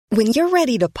When you're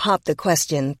ready to pop the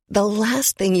question, the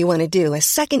last thing you want to do is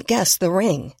second-guess the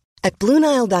ring. At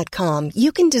BlueNile.com,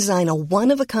 you can design a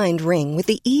one-of-a-kind ring with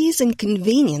the ease and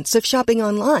convenience of shopping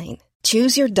online.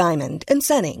 Choose your diamond and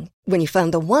setting. When you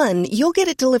find the one, you'll get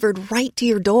it delivered right to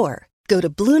your door. Go to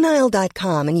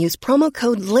BlueNile.com and use promo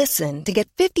code LISTEN to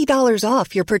get $50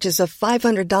 off your purchase of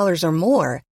 $500 or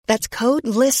more. That's code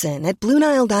LISTEN at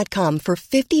BlueNile.com for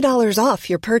 $50 off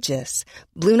your purchase.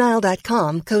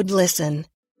 BlueNile.com, code LISTEN.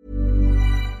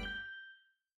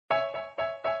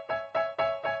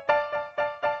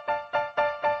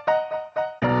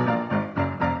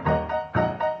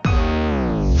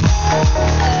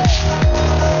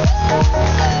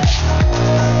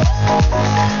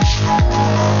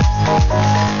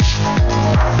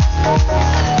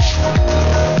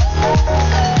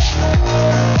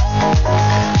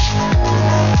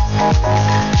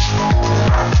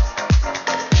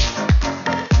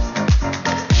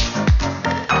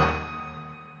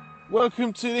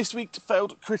 Welcome to this week's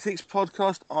Failed Critics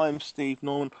podcast. I'm Steve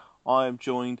Norman. I am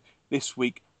joined this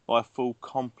week by a full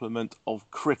complement of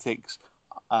critics,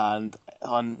 and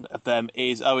one of them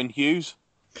is Owen Hughes.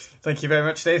 Thank you very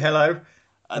much, Steve. Hello.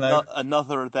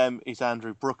 Another of them is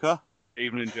Andrew Brooker.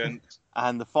 Evening, gents.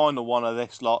 And the final one of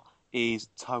this lot is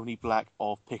Tony Black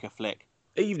of Pick a Flick.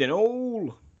 Evening,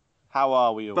 all. How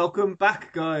are we all? Welcome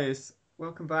back, guys.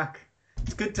 Welcome back.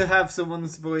 It's good to have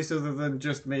someone's voice other than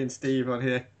just me and Steve on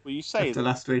here. Well, you say after that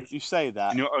last week. You say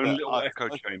that in your own little echo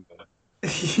chamber.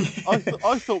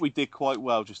 I thought we did quite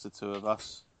well, just the two of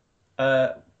us.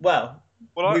 Well,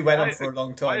 we went on for a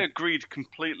long time. I agreed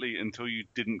completely until you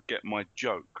didn't get my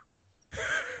joke.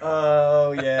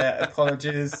 Oh yeah,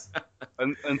 apologies.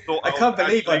 and thought I can't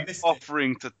believe I missed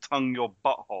offering to tongue your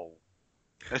butthole.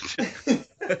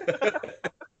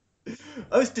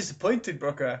 I was disappointed,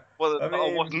 Brooker. Well,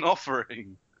 I wasn't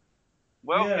offering.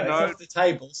 Well, yeah, you know, it's off the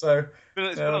table, so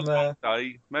it's been a long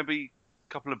day. Maybe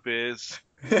a couple of beers.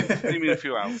 Give me a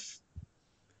few hours.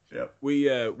 Yep.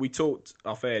 We talked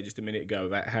off air just a minute ago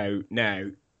about how now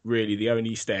really the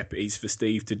only step is for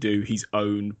Steve to do his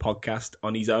own podcast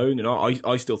on his own, and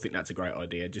I still think that's a great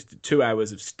idea. Just 2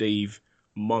 hours of Steve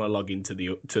monologuing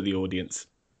to the audience.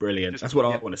 Brilliant. That's what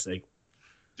I want to see.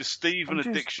 Just Steve and a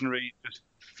dictionary, just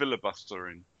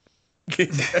filibustering.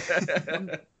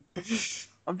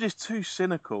 I'm just too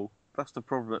cynical. That's the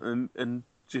problem, and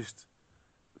just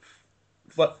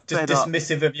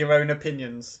dismissive of your own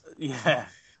opinions. Yeah.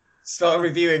 Start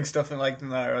reviewing stuff and like,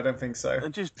 no, I don't think so.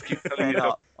 And just keep fed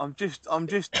up. I'm just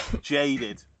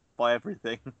jaded by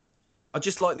everything. I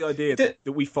just like the idea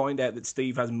that we find out that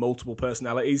Steve has multiple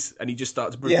personalities, and he just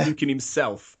starts rebuking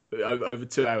himself over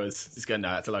 2 hours. Just going, no,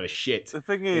 that's a load of shit. The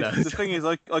thing is,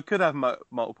 I could have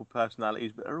multiple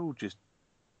personalities, but they're all just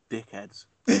dickheads.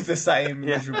 The same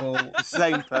miserable, the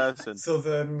same person.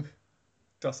 Southern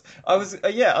dust. I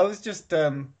was just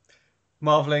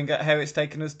marveling at how it's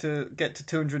taken us to get to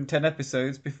 210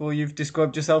 episodes before you've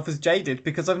described yourself as jaded,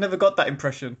 because I've never got that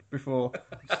impression before.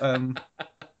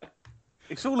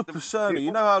 It's all a persona.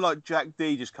 You know how like Jack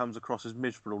D just comes across as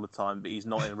miserable all the time, but he's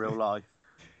not in real life.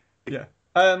 Yeah.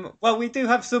 Well, we do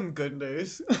have some good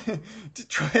news to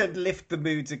try and lift the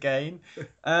moods again,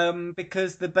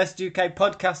 because the Best UK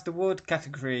Podcast Award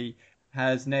category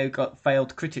has now got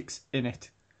Failed Critics in it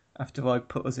after I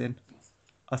put us in.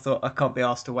 I thought I can't be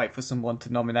asked to wait for someone to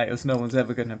nominate us. No one's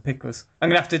ever going to pick us. I'm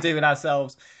going to have to do it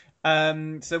ourselves.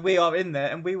 So we are in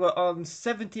there, and we were on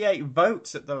 78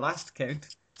 votes at the last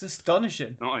count. It's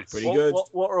astonishing. Nice. Pretty good.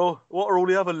 What are all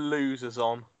the other losers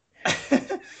on?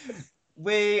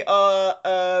 We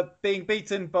are being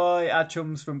beaten by our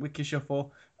chums from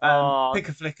Wikishuffle. Pick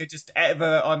a Flick are just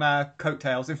ever on our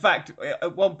coattails. In fact,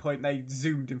 at one point they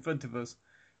zoomed in front of us,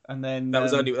 and then that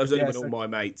was only when all my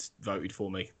mates voted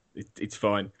for me. It's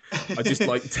fine. I just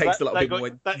like text a lot of people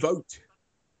and went, vote.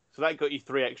 So that got you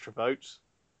 3 extra votes.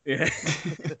 Yeah,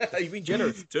 you've been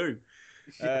generous too.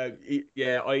 But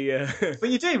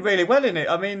you're doing really well in it.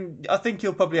 I mean, I think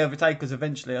you'll probably overtake us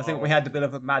eventually. I think we had a bit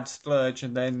of a mad splurge,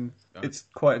 and then it's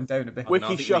quietened down a bit.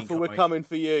 Wikishuffle, we're coming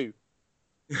for you.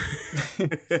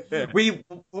 We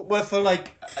were for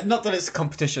not that it's a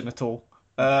competition at all,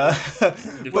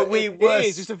 but we were. It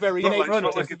is. It's a very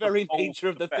nature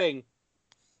of the thing.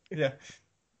 Yeah.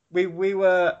 We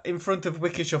were in front of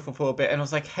Wikishuffle for a bit, and I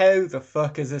was like, how the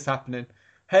fuck is this happening?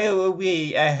 How are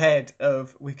we ahead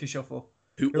of Wikishuffle?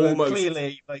 Who almost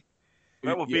clearly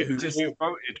that would be who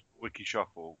voted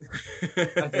Wikishuffle.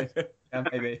 Yeah,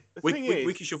 maybe.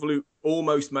 Wikishuffle, who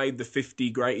almost made the 50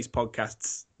 greatest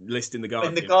podcasts list in the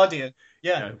Guardian. In the Guardian,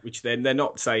 yeah. You know, which then they're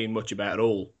not saying much about at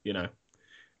all. You know,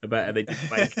 about how they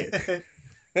didn't make it.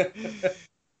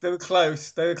 They were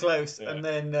close. Yeah. And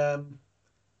then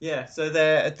so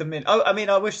they're at the minute. Oh, I mean,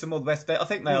 I wish them all the best. I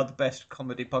think they are the best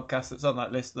comedy podcast that's on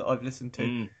that list that I've listened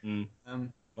to.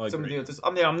 Some of the others.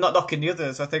 I mean, I'm not knocking the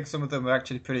others. I think some of them are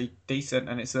actually pretty decent,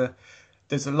 and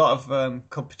there's a lot of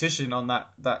competition on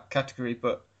that category,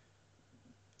 but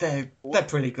they're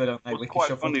pretty good, aren't they? What's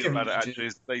quite funny about it actually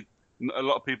is a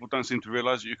lot of people don't seem to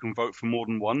realise that you can vote for more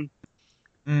than one.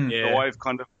 Yeah.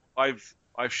 So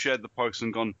I've shared the post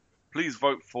and gone, please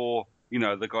vote for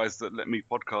the guys that let me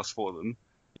podcast for them,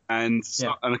 and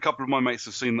a couple of my mates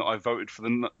have seen that I voted for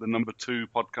the number 2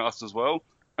 podcast as well,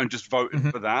 and just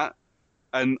voted for that.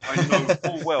 And I know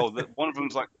full well that one of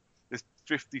them's like this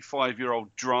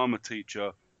 55-year-old drama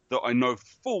teacher that I know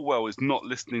full well is not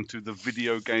listening to the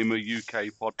Video Gamer UK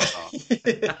podcast.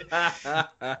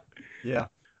 Yeah,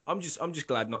 I'm just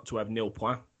glad not to have nil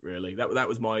points. Really, that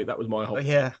was my whole.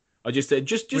 Yeah, I just said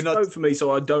just vote for me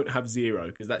so I don't have 0,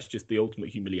 because that's just the ultimate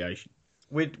humiliation.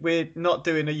 We're not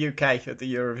doing a UK at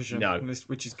the Eurovision, No.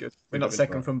 which is good. We're not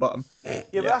second from bottom. Yeah,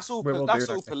 but that's all we will that's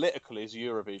do all that. political is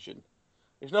Eurovision.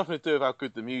 It's nothing to do with how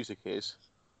good the music is.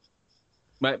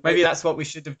 Maybe that's what we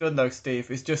should have done, though, Steve.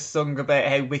 Is just sung about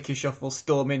how Wiki Shuffle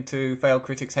storm into Fail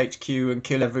Critics HQ and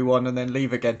kill everyone and then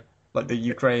leave again, like the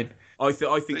Ukraine. I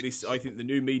think the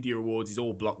new media awards is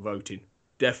all block voting.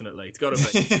 Definitely, it's got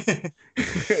to be.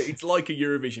 It's like a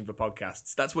Eurovision for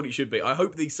podcasts. That's what it should be. I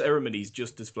hope the ceremony's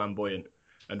just as flamboyant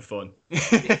and fun.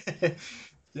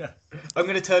 Yeah, I'm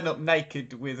going to turn up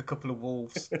naked with a couple of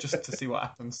wolves just to see what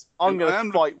happens. I'm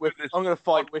going to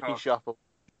fight Wiki Shuffle.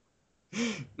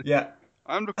 Yeah.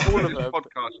 I'm recording this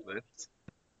podcast list.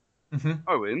 Mm-hmm.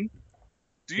 Owen,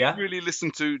 do you really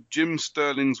listen to Jim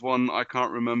Sterling's one? I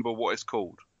can't remember what it's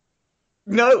called.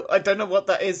 No, I don't know what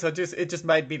that is. It just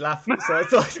made me laugh, so I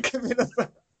thought I'd give it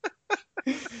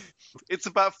a. It's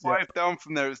about 5 down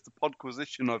from there. It's the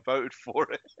Podquisition. I voted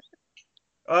for it.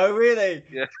 Oh, really?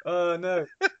 Yeah. Oh, no.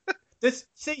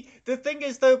 See, the thing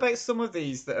is, though, about some of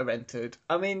these that are entered,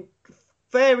 I mean,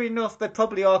 fair enough, they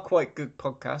probably are quite good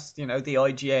podcasts. The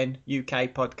IGN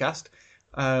UK podcast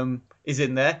is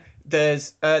in there.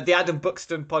 There's the Adam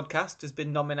Buxton podcast has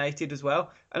been nominated as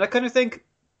well. And I kind of think,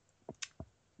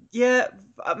 yeah,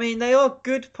 I mean, they are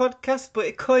good podcasts, but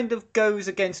it kind of goes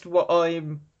against what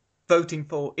I'm voting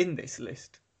for in this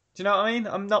list. Do you know what I mean?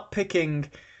 I'm not picking...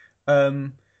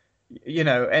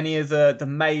 any of the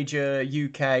major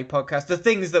UK podcasts, the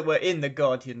things that were in the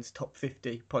Guardian's top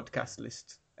 50 podcast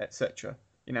lists, etc.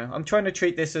 I'm trying to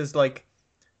treat this as like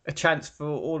a chance for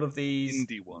all of these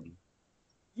indie one.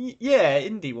 Yeah,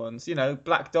 indie ones.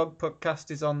 Black Dog podcast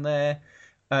is on there.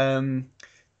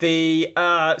 The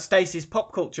Stacey's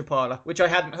Pop Culture Parlour, which I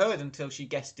hadn't heard until she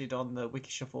guested on the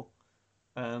Wiki Shuffle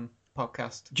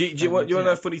podcast. Do you want to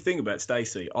know a funny thing about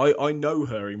Stacey? I know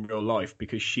her in real life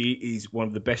because she is one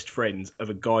of the best friends of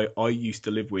a guy I used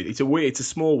to live with. It's a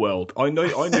small world. I knew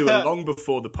her long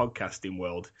before the podcasting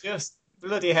world. Just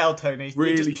bloody hell, Tony!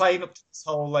 Really? You're just playing up to this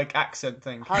whole like accent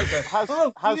thing. Has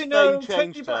Tony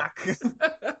changed her? Black.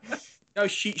 No,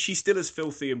 she's still as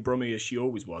filthy and brummy as she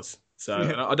always was. So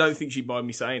I don't think she'd mind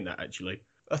me saying that, actually.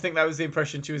 I think that was the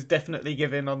impression she was definitely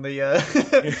giving on the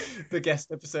the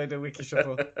guest episode of Wiki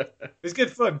Shuffle. It was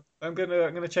good fun. I'm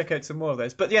gonna check out some more of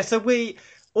those. But yeah, so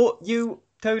you,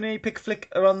 Tony, Pick a Flick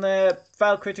are on there,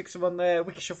 Foul Critics are on there,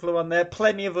 Wiki Shuffle are on there,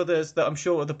 plenty of others that I'm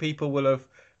sure other people will have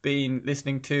been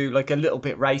listening to, like A Little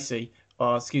Bit Racy,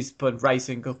 or excuse the pun,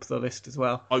 racing up the list as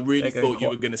well. I really thought you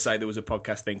were going to say there was a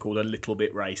podcast then called A Little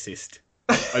Bit Racist.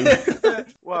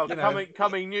 Well,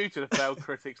 coming new to the Failed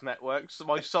Critics Network, so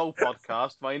my sole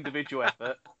podcast, my individual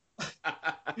effort.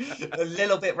 A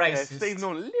little bit racist. Yeah, Steve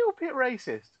Norman, a little bit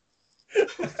racist.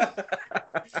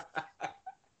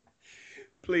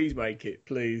 Please make it,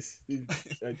 please.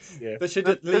 Yeah. That should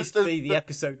at least be the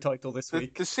episode title this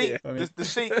week. The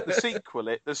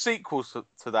sequel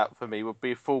to that for me would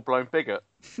be Full Blown Bigot.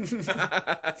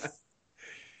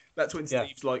 That's when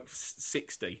Steve's like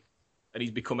 60 and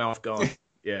he's become Alf Guard.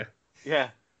 Yeah. Yeah.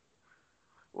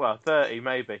 Well, 30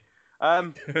 maybe.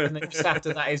 And then just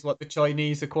after that is what the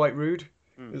Chinese are quite rude.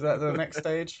 Is that the next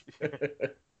stage?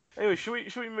 Anyway,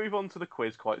 should we move on to the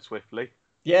quiz quite swiftly?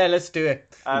 Yeah, let's do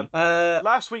it.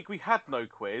 Last week we had no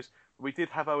quiz, but we did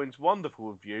have Owen's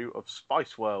wonderful review of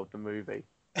Spice World, the movie.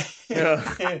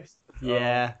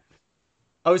 Yeah.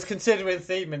 I was considering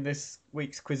theming this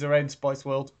week's quiz around Spice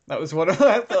World. That was one of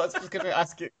I thought I was going to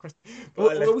ask you.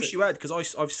 Well, I wish you had,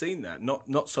 because I've seen that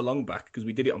not so long back, because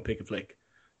we did it on Pick a Flick.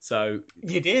 So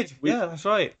you did? Yeah, that's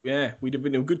right. Yeah, we'd have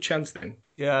been a good chance then.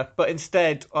 Yeah, but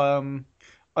instead, I'm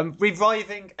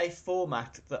reviving a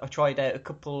format that I tried out a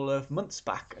couple of months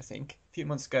back, I think, a few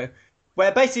months ago,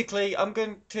 where basically I'm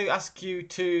going to ask you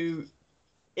to,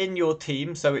 in your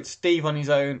team, so it's Steve on his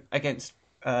own against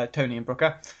Tony and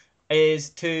Brooker, is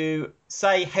to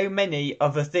say how many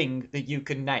of a thing that you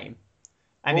can name.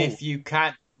 And if you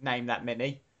can't name that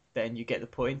many, then you get the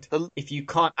point. If you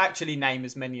can't actually name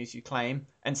as many as you claim,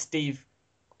 and Steve,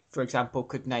 for example,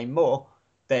 could name more,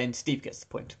 then Steve gets the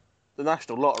point. The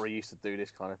National Lottery used to do this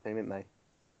kind of thing, didn't they?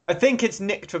 I think it's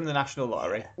nicked from the National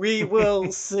Lottery. We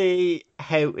will see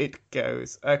how it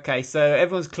goes. Okay, so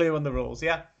everyone's clear on the rules,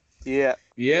 yeah? Yeah.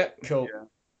 Yeah. Cool.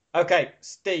 Yeah. Okay,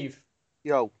 Steve.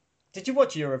 Yo. Did you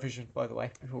watch Eurovision, by the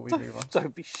way, before we move on?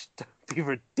 Don't be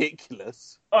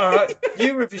ridiculous. All right,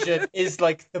 Eurovision is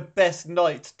like the best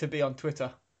night to be on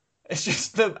Twitter. It's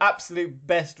just the absolute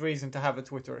best reason to have a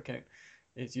Twitter account.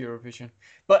 Is Eurovision.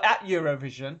 But at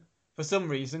Eurovision, for some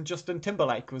reason, Justin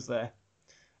Timberlake was there.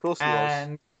 Of course he was.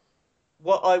 And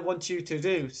what I want you to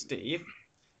do, Steve,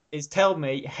 is tell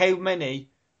me how many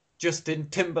Justin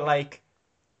Timberlake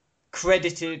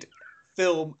credited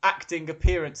film acting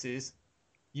appearances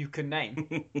you can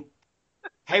name.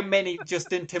 How many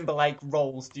Justin Timberlake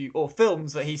roles or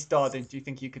films that he starred in do you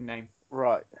think you can name?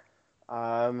 Right.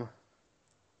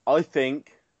 I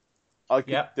think I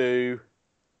could do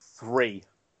 3.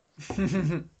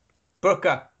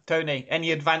 Brooker, Tony,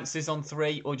 any advances on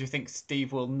 3, or do you think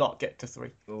Steve will not get to 3?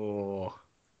 Oh,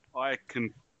 I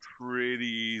can pretty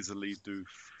easily do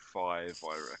 5,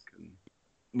 I reckon.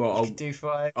 well, You can do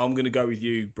 5. I'm going to go with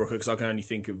you, Brooker, because I can only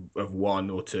think of 1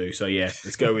 or 2. So yeah,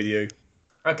 let's go with you.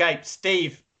 Okay,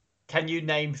 Steve, can you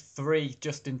name 3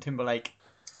 Justin Timberlake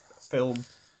film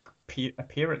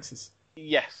appearances?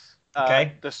 Yes.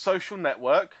 Okay. The Social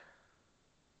Network.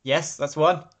 Yes, that's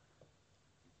 1.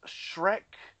 Shrek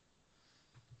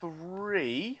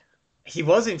 3. He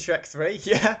was in Shrek 3.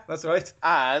 Yeah, that's right.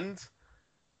 And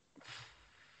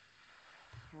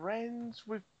Friends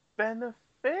with Benefits.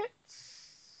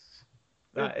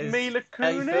 That with is Mila a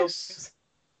film. Kunis.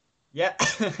 Yeah.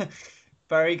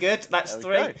 Very good. That's There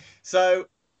we 3. go. So,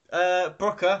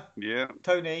 Brooker, Yeah.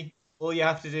 Tony, all you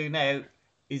have to do now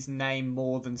is name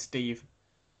more than Steve.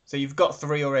 So you've got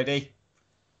 3 already.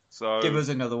 So Give us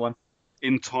another one.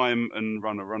 In Time and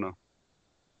Runner.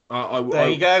 There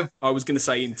you go. I was going to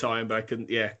say In Time, but I couldn't.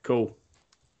 Yeah, cool.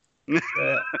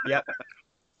 Yep.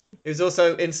 It was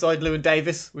also Inside Llewyn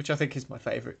Davis, which I think is my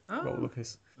favourite role of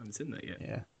his. I haven't seen that yet.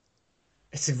 Yeah.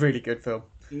 It's a really good film.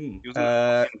 He was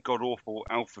in God Awful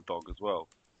Alpha Dog as well.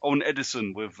 Oh, and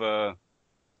Edison with LL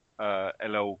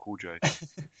Cool J.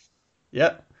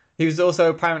 Yep. He was also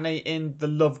apparently in The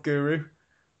Love Guru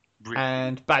Really?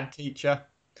 and Bad Teacher.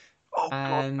 Oh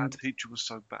and God, that teacher was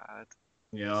so bad.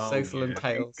 Yeah. Soulful and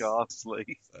Tales.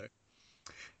 Ghastly. So,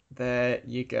 there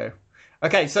you go.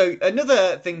 Okay, so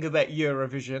another thing about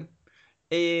Eurovision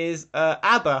is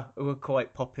ABBA were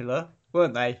quite popular,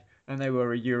 weren't they? And they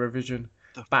were a Eurovision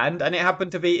band, and it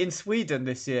happened to be in Sweden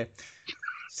this year.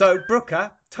 So, Brooker,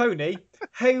 Tony,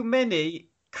 how many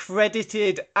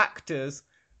credited actors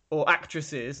or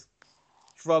actresses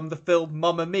from the film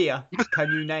Mamma Mia can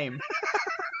you name?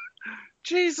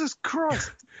 Jesus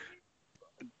Christ.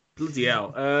 Bloody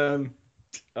hell. Hang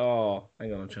on,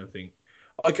 I'm trying to think.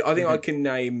 I think I can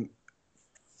name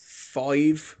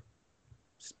 5.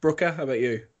 Brooker, how about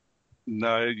you?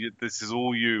 No, this is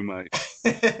all you, mate.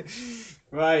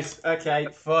 Right, okay,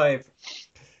 5.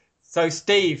 So,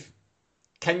 Steve,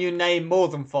 can you name more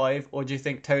than 5, or do you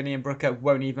think Tony and Brooker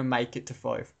won't even make it to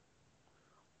 5?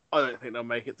 I don't think they'll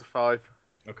make it to 5.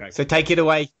 Okay. So take it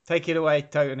away. Take it away,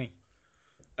 Tony.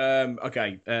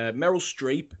 Okay. Meryl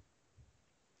Streep.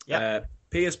 Yeah.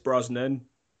 Pierce Brosnan.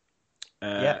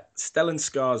 Stellan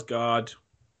Skarsgård.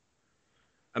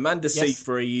 Amanda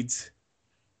Seyfried.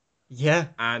 Yeah.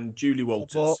 And Julie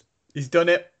Walters. Well, he's done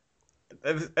it.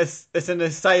 It's an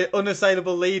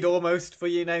unassailable lead almost for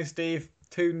you now, Steve.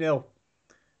 2-0.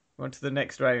 On to the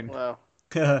next round. Wow.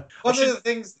 One of the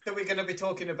things that we're going to be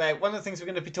talking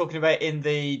about in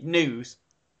the news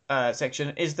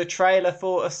section is the trailer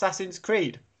for Assassin's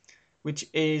Creed, which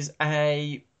is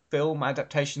a film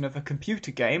adaptation of a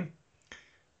computer game.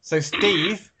 So,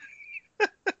 Steve,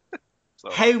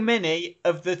 how many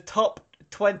of the top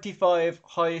 25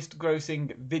 highest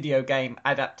grossing video game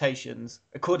adaptations,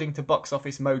 according to Box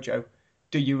Office Mojo,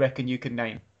 do you reckon you can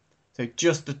name? So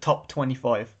just the top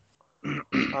 25.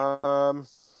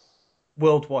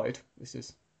 Worldwide, this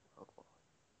is.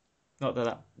 Not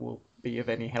that will be of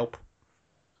any help.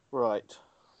 Right.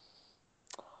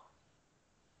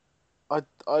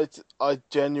 I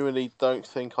genuinely don't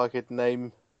think I could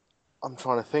name. I'm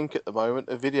trying to think at the moment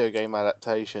of video game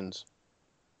adaptations.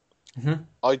 Mm-hmm.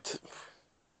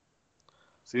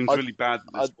 Seems really bad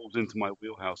that this falls into my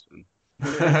wheelhouse then.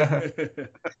 I'm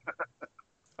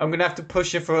going to have to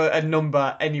push you for a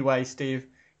number anyway, Steve,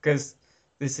 because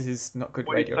this is not good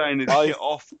What radio. you're saying is get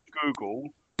off Google.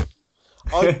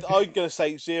 I'm going to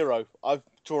say 0. I've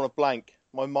drawn a blank.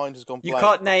 My mind has gone blank. You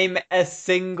can't name a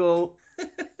single...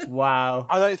 Wow.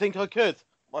 I don't think I could.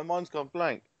 My mind's gone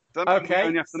blank. Don't you Okay,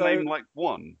 only have to so- name like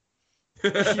one?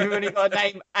 You've only got to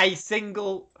name a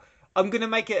single... I'm going to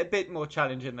make it a bit more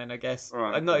challenging then, I guess. All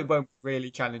right. I know it won't be really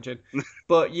challenging.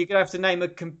 But you're going to have to name a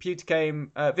computer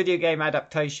game, video game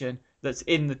adaptation that's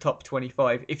in the top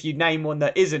 25. If you name one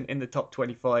that isn't in the top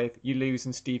 25, you lose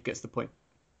and Steve gets the point.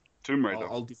 Tomb Raider.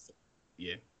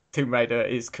 Yeah. Tomb Raider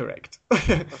is correct.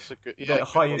 That's a good. Yeah, The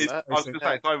highest- good one, I was that. going to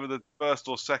say it's either the first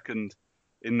or second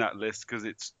in that list because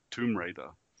it's Tomb Raider.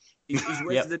 Is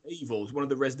Resident Evil, is one of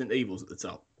the Resident Evils at the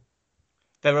top?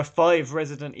 There are 5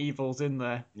 Resident Evils in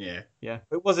there. Yeah. Yeah.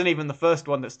 It wasn't even the first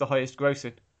one that's the highest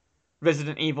grossing.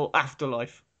 Resident Evil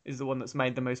Afterlife is the one that's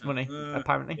made the most money,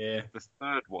 apparently. Yeah.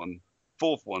 The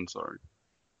fourth one, sorry.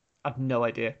 I have no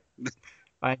idea.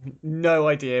 I have no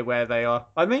idea where they are.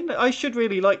 I mean, I should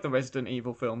really like the Resident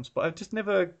Evil films, but I've just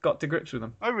never got to grips with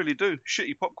them. I really do.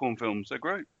 Shitty popcorn films, they're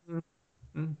great.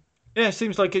 Yeah, it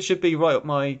seems like it should be right up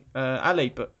my alley,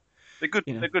 but They're good.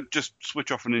 You know. They're good. Just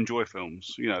switch off and enjoy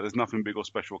films. You know, there's nothing big or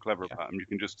special or clever about them.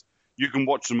 You can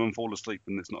watch them and fall asleep,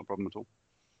 and it's not a problem at all.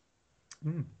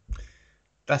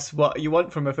 that's what you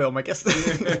want from a film, I guess.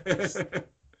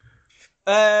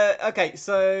 Okay,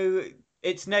 so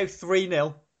it's now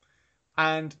 3-0.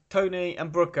 And Tony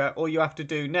and Brooker, all you have to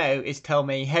do now is tell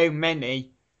me how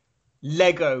many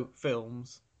Lego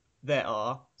films there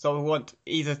are. So I want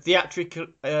either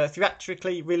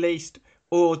theatrically released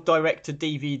or direct to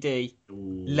DVD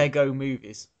Lego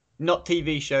movies, not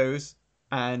TV shows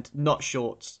and not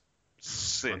shorts.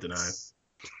 6. I don't know.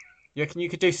 You reckon you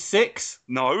could do 6?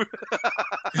 No.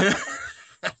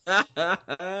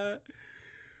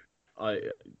 I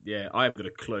haven't got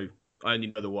a clue. I only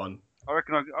know the one. I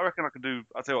reckon I could do.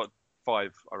 I'll tell you what.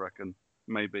 5. I reckon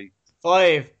maybe.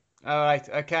 5. All right.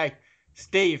 Okay.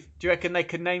 Steve, do you reckon they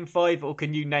can name 5, or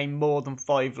can you name more than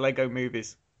 5 Lego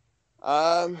movies?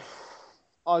 I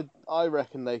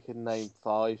reckon they can name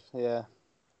 5. Yeah,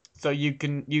 So you're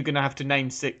gonna have to name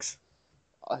 6.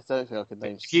 I don't think I can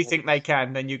name. If you 6. think they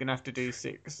can, then you're gonna have to do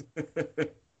 6.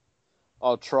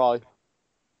 I'll try.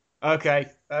 Okay.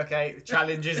 The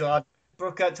challenge is on.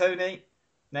 Brooker, Tony,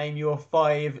 name your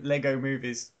 5 Lego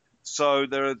movies. So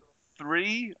there are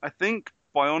 3, I think,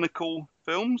 Bionicle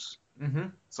films. Mm-hmm.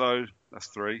 So that's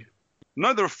 3.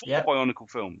 No, there are 4 Yep. Bionicle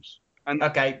films, and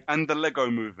Okay, the Lego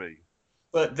Movie.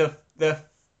 but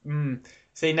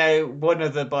see now one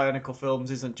of the Bionicle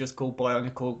films isn't just called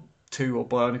Bionicle 2 or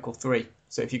Bionicle 3.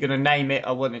 So if you're gonna name it,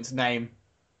 I want it to name.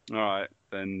 All right,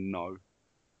 then no.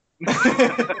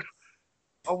 I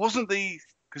wasn't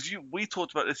because we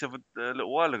talked about this a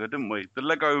little while ago, didn't we? The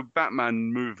Lego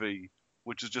Batman movie,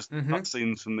 which is just Mhm.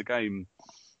 cutscenes from the game,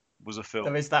 was a film.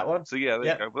 There is that one. So yeah, there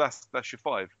Yep. you go. Well, that's your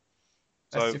 5.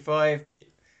 That's So your 5.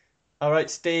 All right,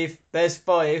 Steve. There's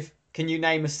 5. Can you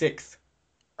name a 6th?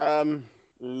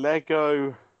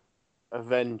 Lego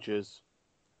Avengers.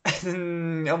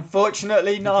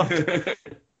 Unfortunately, not. it's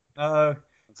a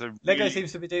Lego really-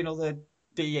 seems to be doing all the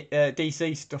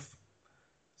DC stuff,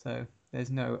 so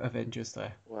there's no Avengers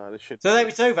there. Well, it should. So there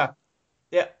it's over.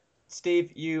 Yeah,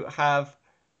 Steve, you have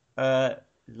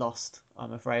lost.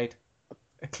 I'm afraid.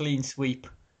 A clean sweep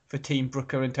for Team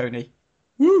Brooker and Tony.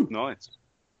 nice.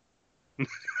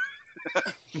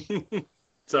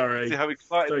 Sorry. See how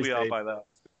excited Sorry, we are Steve. by that.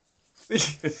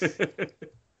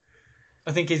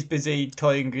 I think he's busy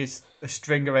tying a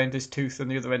string around his tooth on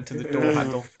the other end to the door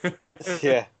handle.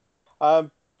 Yeah.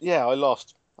 Yeah, I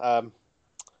lost. Not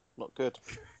good.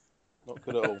 Not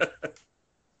good at all.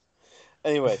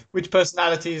 Anyway, Which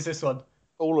personality is this one?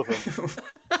 all of them.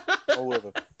 All of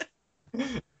them.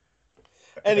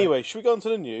 Anyway, should we go on to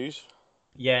the news?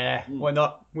 Yeah, why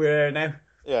not? We're here now.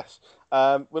 Yes.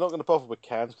 We're not going to bother with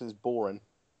cans because it's boring.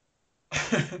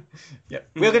 Yeah,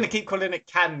 we're going to keep calling it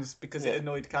cans because Yeah. it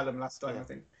annoyed Callum last time, I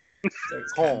think. So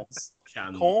it's Con. cans.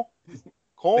 Can. Con?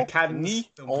 Con? The cans. Ni?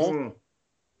 On?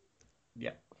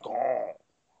 Yeah. Con.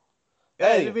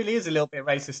 Yeah, Hey. it really is a little bit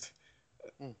racist.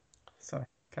 Sorry,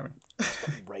 Cameron.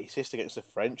 Racist against the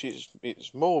French.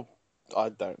 It's more. I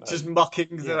don't know. Just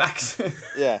mocking the accent.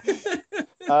 Yeah.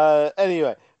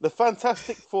 Anyway, the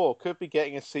Fantastic Four could be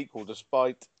getting a sequel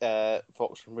despite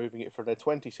Fox removing it from their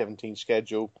 2017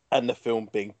 schedule and the film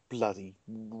being bloody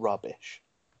rubbish.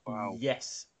 Wow.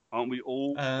 Yes. Aren't we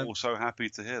all Um, also happy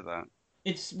to hear that?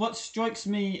 It's what strikes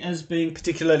me as being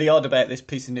particularly odd about this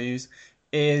piece of news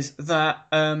is that,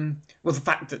 the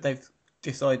fact that they've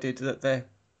decided that they're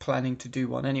planning to do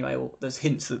one anyway, or there's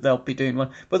hints that they'll be doing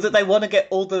one, but that they want to get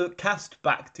all the cast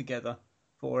back together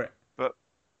for it. But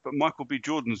Michael B.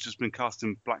 Jordan's just been cast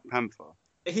in Black Panther.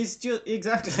 He's just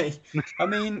exactly. I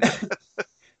mean,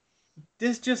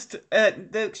 there's just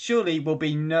there surely will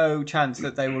be no chance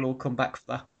that they will all come back for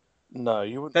that. No,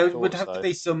 you wouldn't. There would have to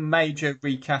be some major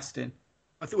recasting.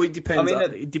 I think it depends.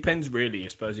 It depends really, I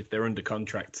suppose, if they're under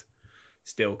contract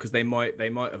still, because they might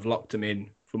have locked them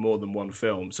in for more than one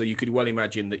film. So you could well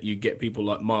imagine that you get people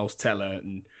like Miles Teller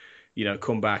and, you know,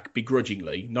 come back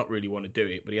begrudgingly, not really want to do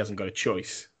it, but he hasn't got a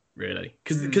choice really,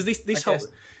 because this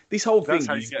whole thing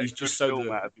is just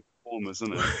so out of performers,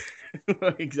 isn't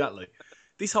it? Exactly.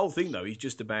 This whole thing though is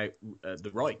just about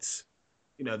the rights.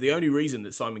 You know, the only reason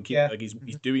that Simon Kinberg is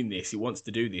doing this, he wants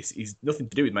to do this, is nothing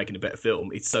to do with making a better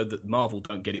film. It's so that Marvel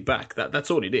don't get it back.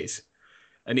 That's all it is,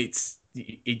 and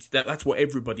that's what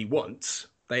everybody wants.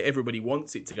 Everybody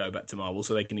wants it to go back to Marvel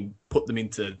so they can put them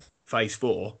into Phase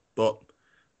 4. But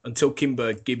until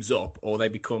Kinberg gives up or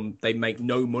they make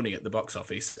no money at the box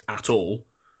office at all,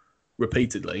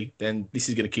 repeatedly, then this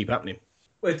is going to keep happening.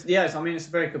 Well, yes, I mean it's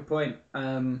a very good point.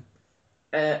 I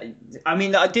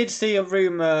mean, I did see a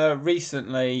rumor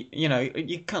recently. You know,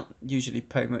 you can't usually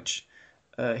pay much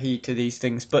heed to these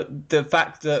things, but the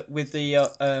fact that with the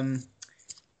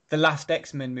last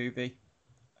X-Men movie,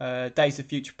 Days of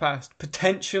Future Past,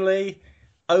 potentially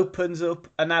opens up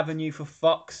an avenue for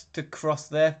Fox to cross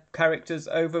their characters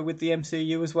over with the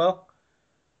MCU as well,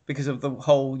 because of the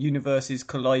whole universes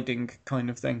colliding kind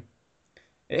of thing.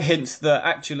 It hints that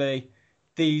actually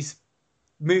these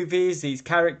movies, these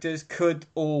characters could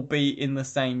all be in the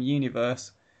same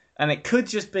universe, and it could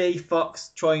just be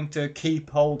Fox trying to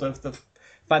keep hold of the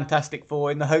Fantastic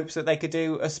Four in the hopes that they could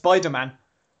do a Spider-Man.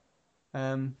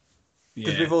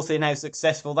 Because we've all seen how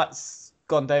successful that's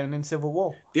gone down in Civil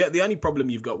War. The only problem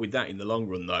you've got with that in the long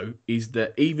run, though, is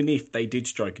that even if they did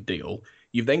strike a deal,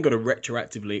 you've then got to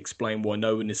retroactively explain why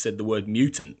no one has said the word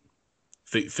mutant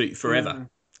forever.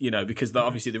 You know, because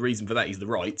obviously the reason for that is the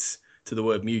rights to the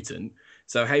word mutant.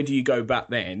 So how do you go back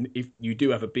then if you do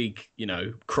have a big, you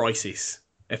know, crisis,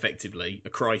 effectively, a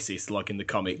crisis like in the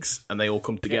comics, and they all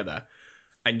come together,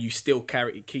 and you still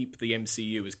keep the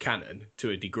MCU as canon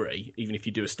to a degree, even if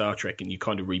you do a Star Trek and you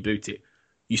kind of reboot it,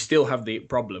 you still have the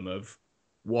problem of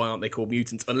why aren't they called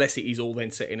mutants, unless it is all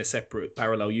then set in a separate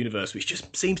parallel universe, which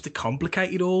just seems to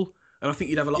complicate it all. And I think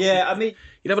you'd have a lot. You'd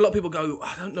have a lot of people go,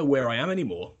 I don't know where I am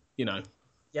anymore. You know.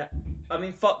 Yeah, I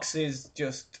mean, Fox is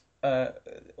just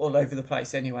all over the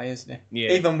place anyway, isn't it?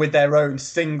 Yeah. Even with their own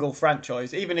single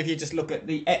franchise. Even if you just look at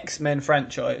the X-Men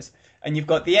franchise, and you've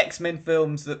got the X-Men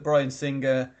films that Bryan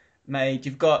Singer made,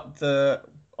 you've got the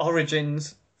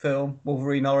Origins film,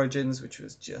 Wolverine Origins, which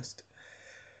was just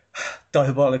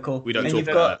diabolical. We don't talk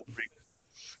about that.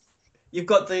 You've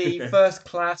got the First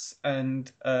Class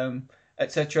and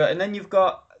etc. And then you've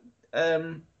got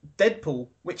Deadpool,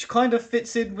 which kind of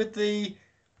fits in with the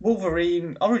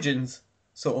Wolverine Origins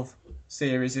sort of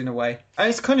series in a way. And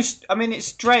it's kind of, I mean, it's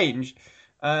strange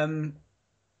that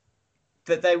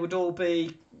they would all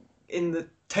be in the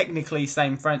technically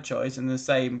same franchise and the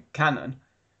same canon,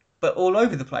 but all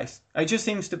over the place. It just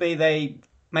seems to be they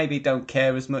maybe don't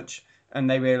care as much, and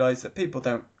they realise that people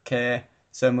don't care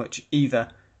so much either.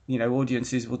 You know,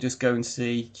 audiences will just go and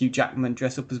see Hugh Jackman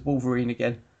dress up as Wolverine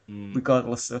again,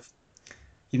 regardless of,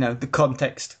 you know, the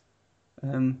context.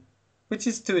 Which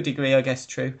is, to a degree, I guess,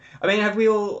 true. I mean, have we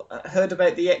all heard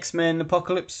about the X-Men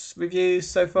Apocalypse reviews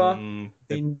so far?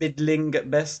 Been middling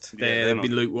at best. They've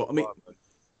been lukewarm. I mean,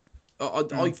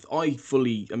 I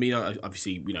fully... I mean,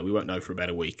 obviously, you know, we won't know for about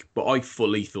a week, but I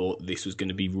fully thought this was going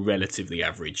to be relatively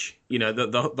average. You know,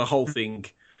 the whole thing...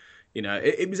 You know,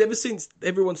 it was ever since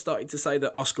everyone started to say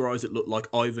that Oscar Isaac looked like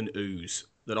Ivan Ooze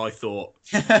that I thought,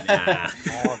 nah.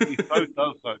 He so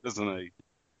does that, doesn't he?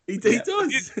 He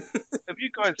does. Have you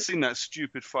guys seen that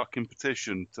stupid fucking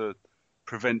petition to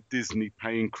prevent Disney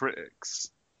paying critics?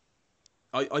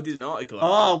 I did an article.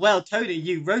 Oh, well, Tony,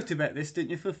 you wrote about this,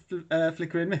 didn't you, for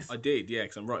Flickering Myth? I did, yeah,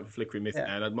 because I'm writing for Flickering Myth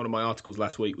now. And one of my articles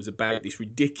last week was about this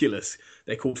ridiculous...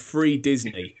 They're called Free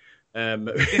Disney.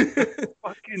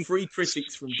 Free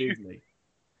critics from Disney.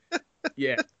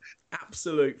 Yeah,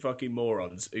 absolute fucking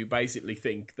morons who basically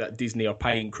think that Disney are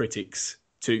paying critics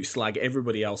to slag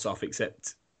everybody else off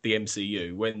except the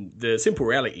MCU, when the simple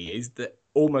reality is that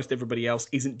almost everybody else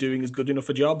isn't doing as good enough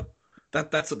a job.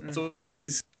 That's what it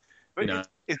is. You know.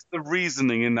 It's the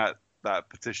reasoning in that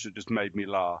petition that just made me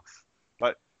laugh.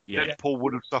 Like, Deadpool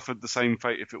would have suffered the same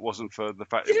fate if it wasn't for the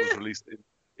fact it was released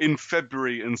in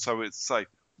February, and so it's safe.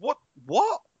 What?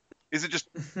 Is it just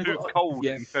too cold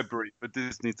in February for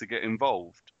Disney to get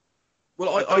involved?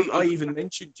 Well, I even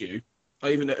mentioned you I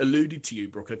even alluded to you,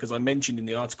 Brooker, because I mentioned in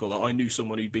the article that I knew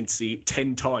someone who'd been to see it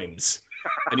 10 times.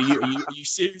 And are you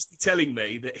seriously telling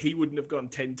me that he wouldn't have gone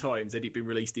 10 times had it been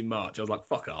released in March? I was like,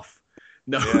 fuck off.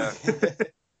 No. Yeah.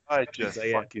 I just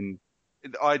fucking...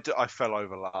 I fell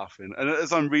over laughing. And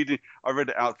as I'm reading, I read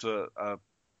it out to a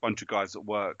bunch of guys at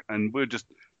work, and we're just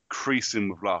creasing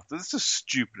with laughter. This is the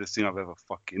stupidest thing I've ever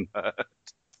fucking heard.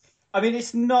 I mean,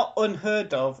 it's not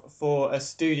unheard of for a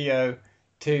studio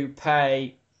to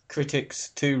pay critics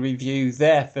to review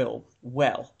their film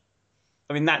well.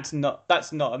 I mean, that's not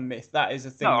a myth. That is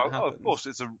a thing that happens. Of course,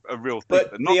 it's a real thing.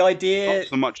 But not, the idea not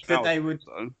so much that they would...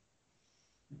 though.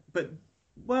 But,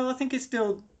 well, I think it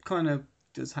still kind of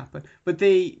does happen. But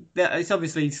it's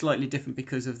obviously slightly different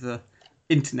because of the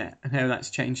internet and how that's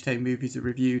changed how movies are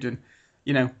reviewed. And,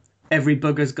 you know, every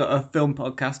bugger's got a film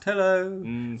podcast. Hello.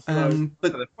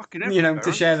 But, you know,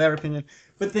 to share their opinion.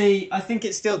 But I think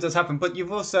it still does happen. But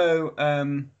you've also,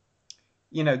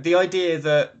 you know, the idea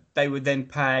that they would then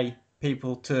pay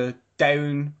people to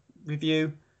down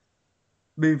review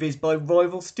movies by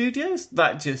rival studios,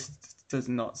 that just does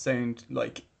not sound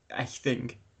like a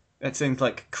thing. That sounds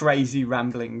like crazy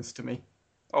ramblings to me.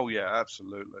 Oh yeah,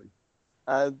 absolutely.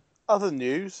 Other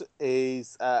news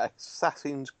is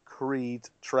Assassin's Creed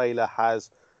trailer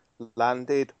has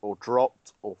landed or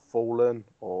dropped or fallen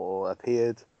or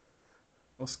appeared.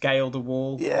 Or scaled a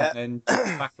wall and then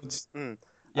backwards.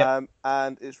 Yep.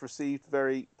 And it's received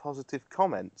very positive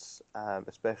comments,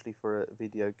 especially for a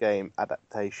video game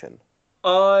adaptation.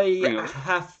 I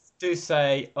have to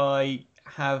say I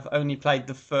have only played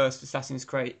the first Assassin's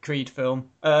Creed film.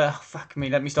 Fuck me,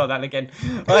 let me start that again.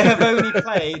 I have only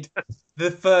played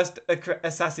the first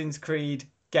Assassin's Creed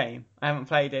game. I haven't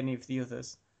played any of the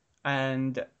others.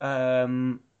 And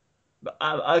I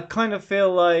kind of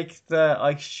feel like that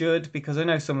I should, because I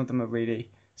know some of them are really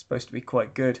supposed to be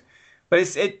quite good.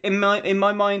 But in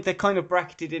my mind, they're kind of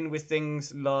bracketed in with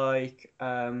things like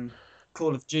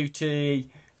Call of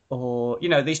Duty, or, you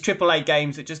know, these AAA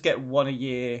games that just get one a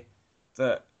year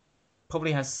that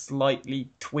probably has slightly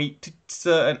tweaked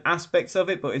certain aspects of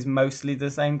it, but is mostly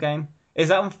the same game. Is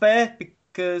that unfair?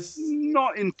 Because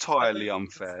not entirely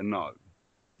unfair. No,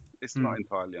 it's not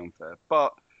entirely unfair.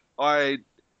 But I'm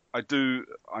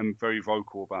very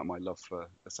vocal about my love for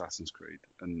Assassin's Creed,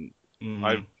 and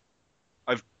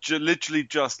I've literally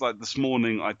just, like, this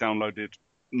morning I downloaded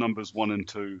numbers 1 and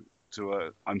 2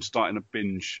 to I'm starting a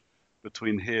binge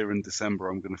between here and December.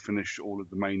 I'm going to finish all of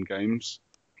the main games.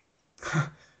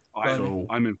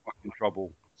 I'm in fucking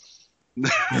trouble.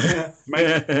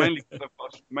 mainly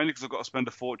because I've got to spend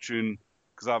a fortune,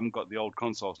 because I haven't got the old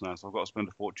consoles now, so I've got to spend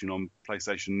a fortune on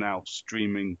PlayStation Now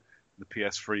streaming the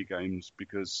PS3 games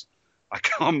because I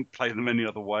can't play them any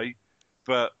other way.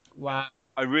 But wow,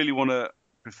 I really want to,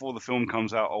 before the film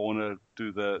comes out, I want to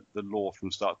do the lore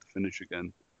from start to finish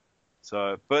again.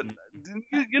 So, but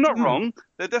you're not wrong.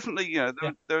 There definitely,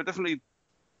 there are definitely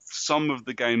some of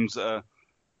the games that are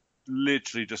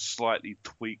literally just slightly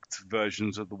tweaked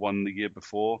versions of the one the year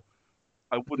before.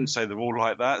 I wouldn't say they're all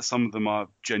like that. Some of them are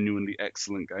genuinely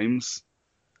excellent games,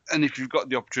 and if you've got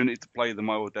the opportunity to play them,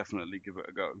 I will definitely give it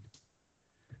a go.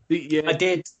 Yeah,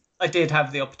 I did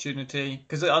have the opportunity,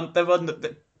 because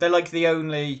they're like the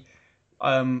only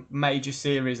major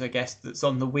series, I guess, that's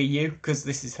on the Wii U, because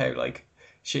this is how like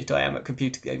shit I am at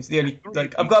computer games. The only,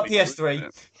 like, I've got a PS3,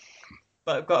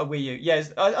 but I've got a Wii U.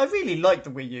 Yes, I really like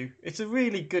the Wii U. It's a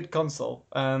really good console.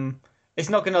 It's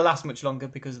not going to last much longer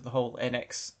because of the whole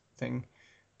NX thing,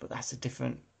 but that's a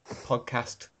different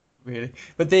podcast, really.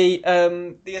 But the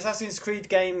Assassin's Creed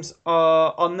games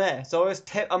are on there, so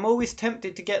I'm always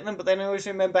tempted to get them, but then I always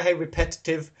remember how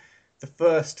repetitive the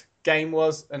first game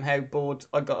was and how bored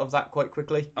I got of that quite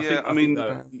quickly. I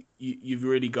mean, you've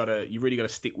really got to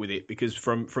stick with it, because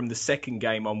from the second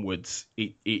game onwards,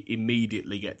 it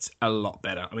immediately gets a lot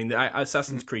better. I mean,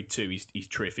 Assassin's Creed 2 is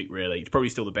terrific. Really, it's probably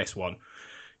still the best one.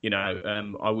 You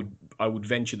know, I would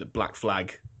venture that Black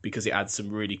Flag, because it adds some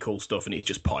really cool stuff, and it's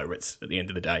just pirates at the end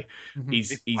of the day.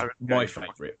 He's my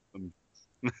favourite.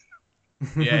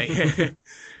 Yeah.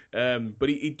 But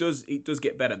it does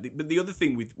get better. But the other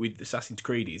thing with Assassin's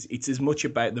Creed is it's as much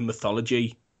about the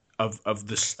mythology of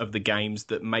the games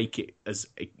that make it as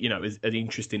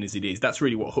interesting as it is. That's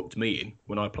really what hooked me in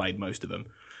when I played most of them.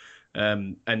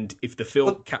 And if the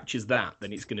film captures that,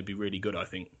 then it's going to be really good, I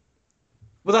think.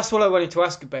 Well, that's what I wanted to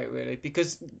ask about, really,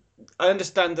 because I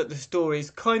understand that the story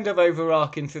is kind of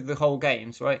overarching through the whole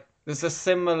games, right? There's a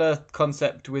similar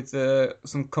concept with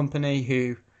some company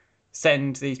who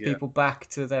send these people back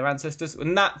to their ancestors,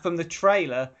 and that from the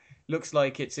trailer looks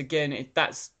like it's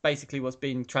that's basically what's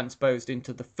being transposed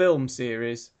into the film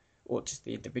series, or just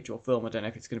the individual film. I don't know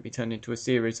if it's going to be turned into a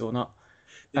series or not.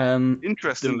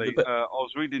 Interestingly, I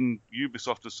was reading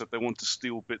Ubisoft has said they want to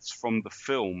steal bits from the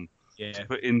film to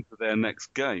put into their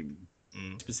next game.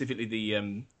 Specifically,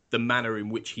 the manner in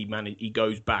which he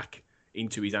goes back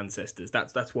into his ancestors.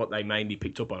 That's what they mainly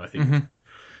picked up on, I think.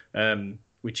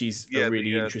 Which is a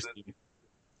really interesting.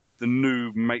 The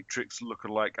new Matrix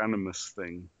lookalike Animus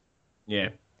thing. Yeah.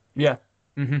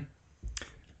 Mm-hmm.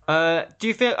 Do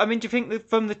you think that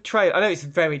from the trailer? I know it's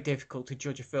very difficult to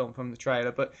judge a film from the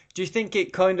trailer, but do you think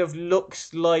it kind of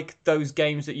looks like those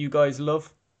games that you guys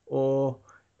love, or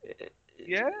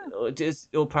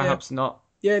or perhaps not?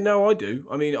 Yeah, no, I do.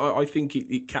 I mean, I think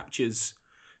it captures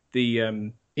the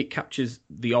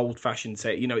old-fashioned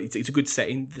set. You know, it's a good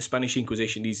setting. The Spanish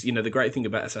Inquisition is, you know, the great thing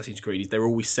about Assassin's Creed is they're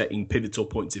always setting pivotal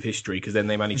points of history because then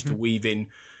they manage to weave in,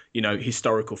 you know,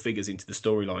 historical figures into the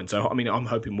storyline. So, I mean, I'm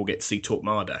hoping we'll get to see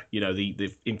Torquemada, you know,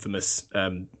 the infamous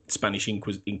Spanish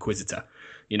Inquisitor,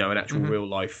 you know, an actual real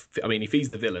life. I mean, if he's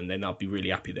the villain, then I'll be really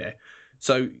happy there.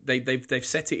 So they've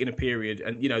set it in a period,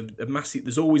 and you know,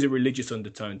 there's always a religious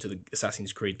undertone to the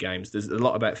Assassin's Creed games. There's a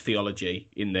lot about theology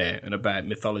in there, and about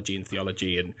mythology and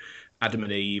theology, and Adam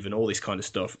and Eve, and all this kind of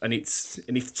stuff. And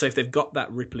if they've got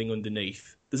that rippling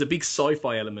underneath, there's a big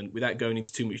sci-fi element without going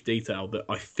into too much detail that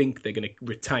I think they're going to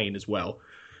retain as well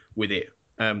with it,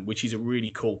 which is a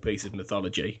really cool piece of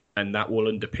mythology, and that will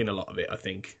underpin a lot of it, I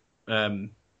think.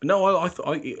 No, I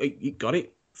thought it got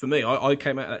it for me. I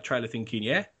came out of that trailer thinking,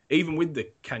 yeah. Even with the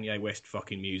Kanye West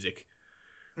fucking music.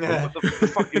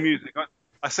 The fucking music.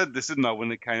 I said this, didn't I,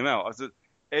 when it came out? I said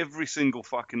every single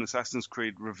fucking Assassin's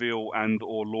Creed reveal and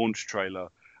or launch trailer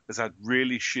has had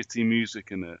really shitty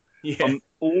music in it. Yeah. I'm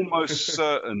almost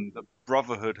certain that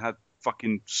Brotherhood had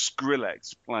fucking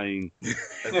Skrillex playing as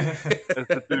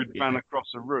the dude ran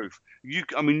across a roof. You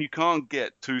can't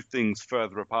get two things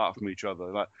further apart from each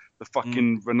other, like the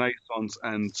fucking Renaissance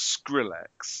and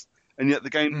Skrillex. And yet the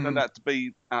game turned out to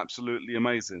be absolutely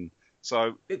amazing.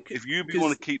 So if you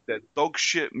want to keep that dog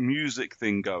shit music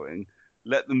thing going,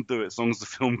 let them do it as long as the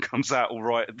film comes out all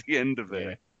right at the end of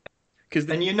it. Yeah.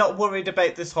 And you're not worried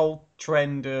about this whole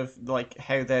trend of like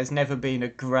how there's never been a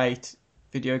great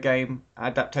video game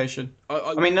adaptation?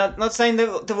 I mean, not saying they're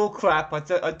all crap.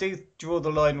 I do draw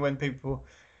the line when people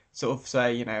sort of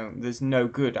say, you know, there's no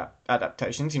good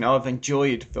adaptations. You know, I've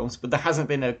enjoyed films, but there hasn't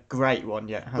been a great one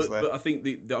yet, has there? But I think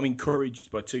I'm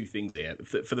encouraged by two things here.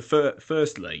 For the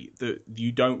firstly, that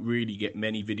you don't really get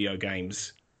many video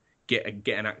games get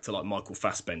an actor like Michael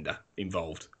Fassbender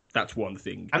involved. That's one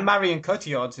thing. And Marion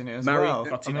Cotillard's in it as well.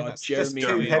 Cotillard, Jeremy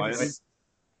Irons,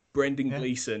 Brendan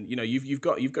Gleeson. You know, you've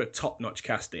got a top-notch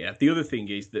cast here. The other thing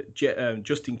is that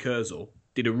Justin Kurzel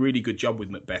did a really good job with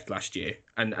Macbeth last year,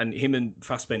 and him and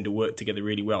Fassbender worked together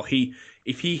really well.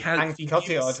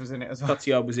 Cotillard was in it as well.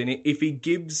 Cotillard was in it. If he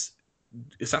gives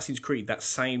Assassin's Creed that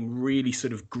same really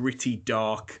sort of gritty,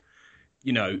 dark,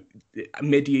 you know,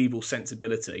 medieval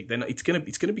sensibility, then it's gonna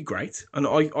be great. And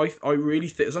I really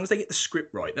think as long as they get the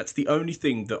script right, that's the only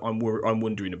thing that I'm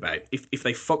wondering about. If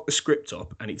they fuck the script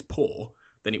up and it's poor,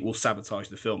 then it will sabotage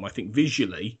the film. I think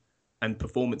visually and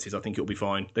performances, I think it'll be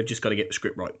fine. They've just got to get the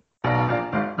script right.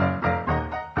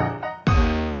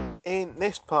 In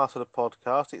this part of the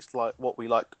podcast, it's like what we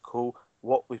like to call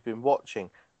What We've Been Watching,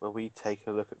 where we take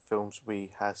a look at films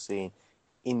we have seen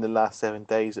in the last 7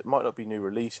 days that might not be new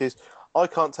releases. I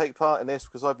can't take part in this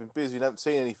because I've been busy and haven't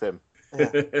seen anything.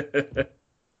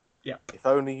 Yeah. If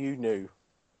only you knew.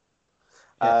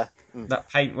 Yeah. That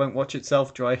paint won't watch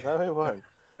itself dry. No, it won't.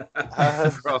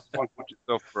 Grass won't watch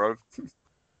itself, bro.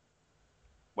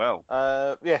 Well,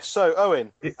 So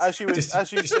Owen, as you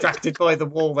distracted by the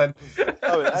wall, then.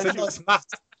 Owen, it's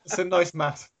a nice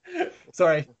mat.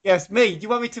 Sorry. Yes, me. Do you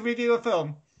want me to review a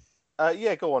film?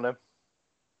 Yeah, go on then.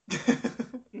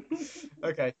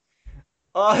 Okay.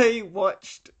 I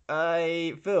watched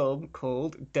a film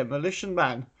called Demolition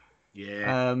Man.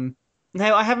 Yeah.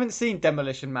 Now I haven't seen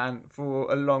Demolition Man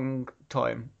for a long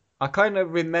time. I kind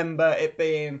of remember it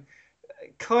being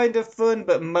kind of fun,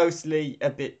 but mostly a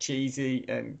bit cheesy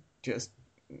and just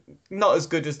not as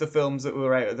good as the films that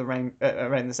were out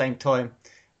around the same time.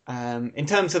 In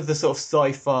terms of the sort of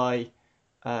sci-fi,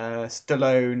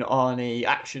 Stallone, Arnie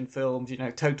action films, you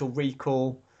know, Total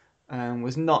Recall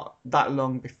was not that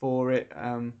long before it.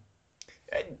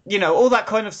 You know, all that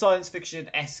kind of science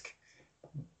fiction-esque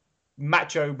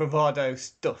macho bravado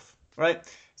stuff, right?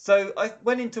 So I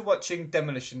went into watching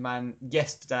Demolition Man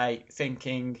yesterday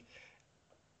thinking,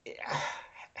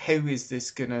 how is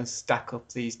this going to stack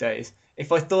up these days?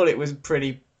 If I thought it was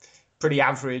pretty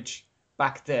average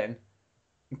back then,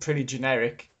 pretty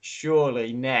generic,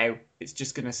 surely now it's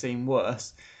just going to seem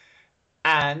worse.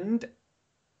 and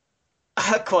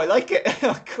I quite like it.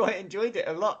 I quite enjoyed it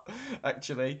a lot,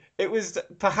 actually. It was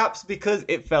perhaps because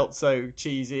it felt so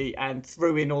cheesy and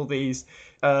threw in all these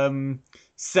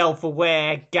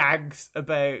self-aware gags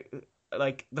about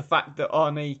like the fact that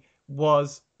Arnie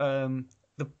was the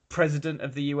president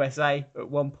of the USA at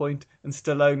one point, and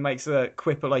Stallone makes a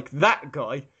quip like that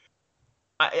guy.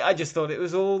 I just thought it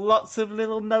was all lots of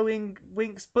little knowing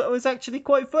winks, but it was actually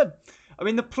quite fun. I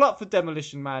mean, the plot for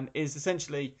Demolition Man is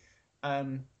essentially a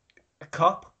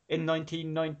cop in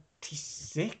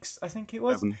 1996, I think it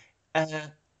was.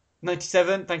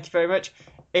 97, thank you very much.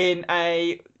 In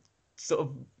a sort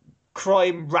of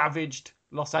crime-ravaged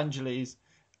Los Angeles,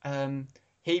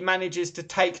 he manages to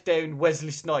take down Wesley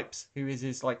Snipes, who is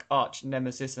his like arch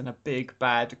nemesis and a big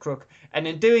bad crook, and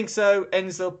in doing so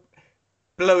ends up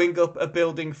blowing up a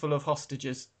building full of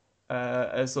hostages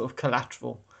as sort of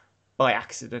collateral by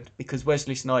accident, because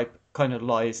Wesley Snipes kind of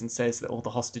lies and says that all the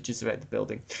hostages are at the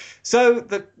building. So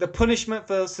the punishment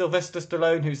for Sylvester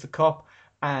Stallone, who's the cop,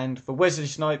 and for Wesley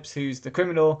Snipes, who's the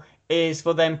criminal, is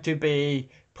for them to be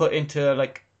put into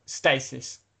like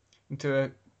stasis, into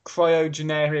a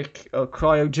cryogenic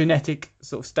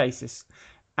sort of stasis.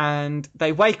 And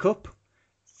they wake up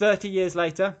 30 years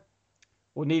later,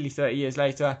 or nearly 30 years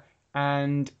later,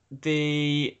 and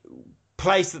the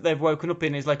place that they've woken up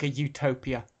in is like a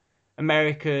utopia.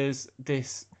 America's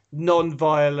this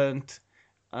non-violent,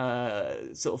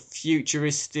 sort of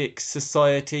futuristic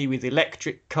society with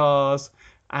electric cars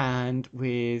and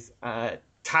with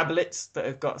tablets that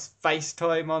have got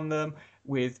FaceTime on them,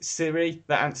 with Siri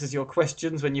that answers your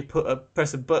questions when you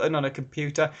press a button on a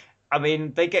computer. I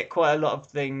mean, they get quite a lot of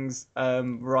things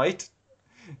right.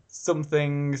 Some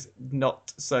things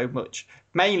not so much.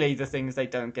 Mainly the things they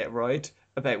don't get right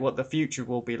about what the future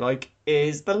will be like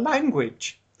is the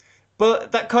language.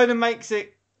 But that kind of makes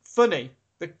it funny,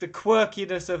 the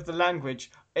quirkiness of the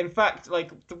language. In fact,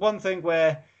 like the one thing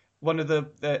where one of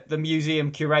the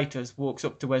museum curators walks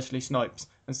up to Wesley Snipes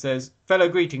and says, "Fellow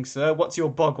greetings, sir, what's your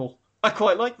boggle?" I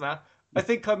quite like that. I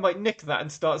think I might nick that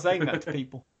and start saying that to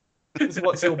people.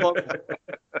 What's your boggle?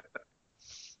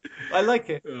 I like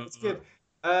it. It's good.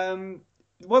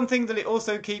 One thing that it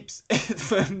also keeps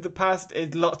from the past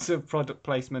is lots of product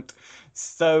placement.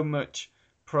 So much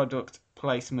product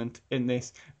placement in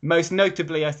this. Most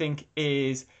notably, I think,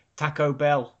 is Taco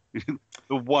Bell.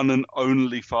 The one and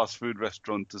only fast food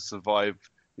restaurant to survive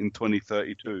in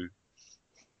 2032.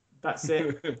 That's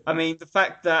it. I mean, the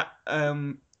fact that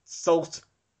salt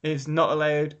is not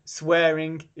allowed,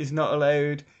 swearing is not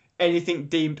allowed, anything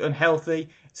deemed unhealthy,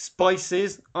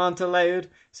 spices aren't allowed,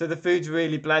 so the food's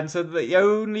really bland. So the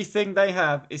only thing they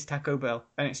have is Taco Bell,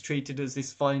 and it's treated as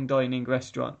this fine dining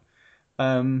restaurant.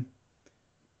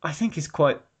 I think it's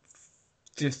quite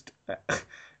just...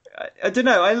 I don't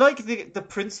know. I like the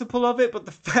principle of it, but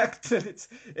the fact that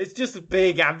it's just a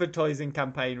big advertising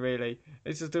campaign, really.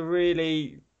 It's just a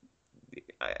really...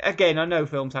 Again, I know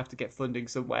films have to get funding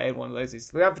some way, and one of those is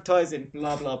through advertising,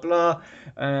 blah, blah, blah.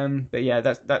 But yeah,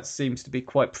 that seems to be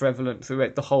quite prevalent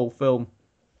throughout the whole film.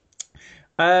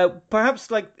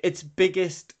 Perhaps like its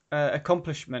biggest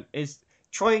accomplishment is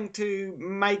trying to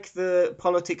make the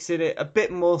politics in it a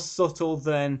bit more subtle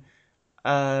than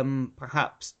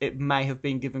perhaps it may have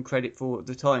been given credit for at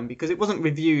the time, because it wasn't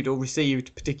reviewed or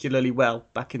received particularly well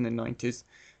back in the 90s.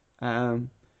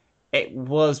 It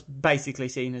was basically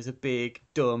seen as a big,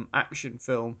 dumb action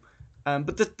film.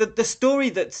 But the story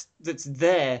that's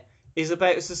there is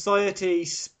about a society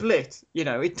split. You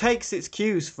know, it takes its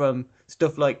cues from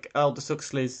stuff like Aldous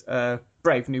Huxley's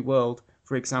Brave New World,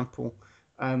 for example,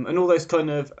 and all those kind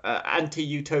of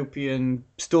anti-utopian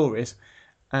stories.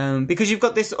 Because you've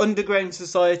got this underground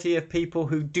society of people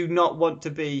who do not want to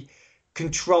be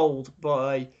controlled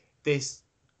by this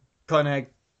kind of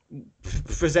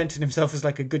presenting himself as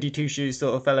like a goody two-shoes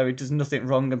sort of fellow who does nothing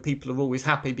wrong, and people are always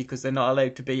happy because they're not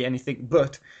allowed to be anything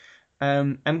but,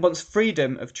 and wants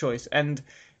freedom of choice. And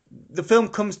the film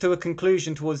comes to a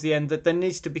conclusion towards the end that there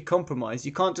needs to be compromise.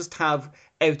 You can't just have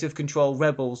out-of-control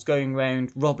rebels going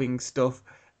around robbing stuff,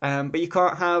 but you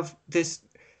can't have this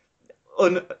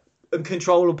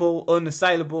uncontrollable,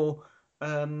 unassailable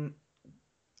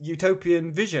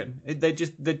utopian vision. They're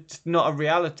just not a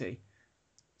reality.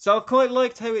 So I quite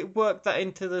liked how it worked that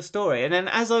into the story. And then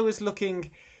as I was looking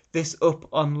this up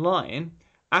online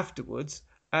afterwards,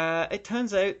 it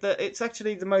turns out that it's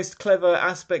actually the most clever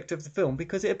aspect of the film,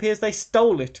 because it appears they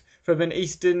stole it from an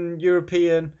Eastern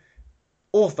European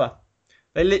author.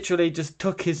 They literally just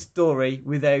took his story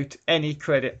without any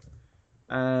credit.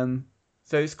 So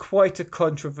it's quite a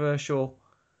controversial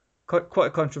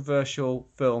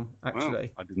film, actually.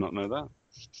 Wow, I did not know that.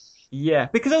 Yeah,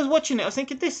 because I was watching it, I was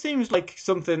thinking this seems like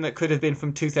something that could have been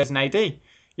from 2000 AD.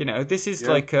 This is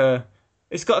like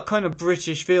it's got a kind of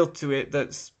British feel to it.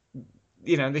 That's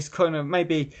this kind of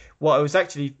maybe what I was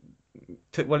actually.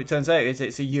 What it turns out is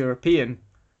it's a European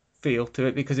feel to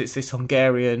it because it's this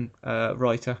Hungarian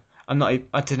writer. I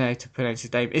don't know how to pronounce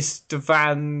his name.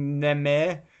 Istvan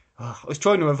Nemir. Oh, I was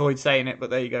trying to avoid saying it, but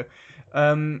there you go.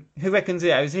 Who reckons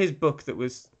it was his book that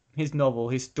was his novel,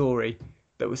 his story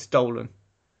that was stolen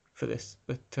for this?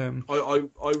 But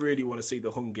I really want to see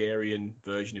the Hungarian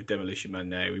version of Demolition Man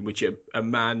now, in which a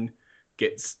man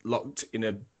gets locked in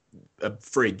a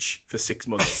fridge for 6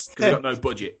 months because he's got no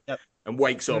budget, Yep. and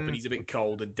wakes up and he's a bit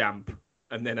cold and damp,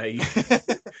 and then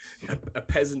a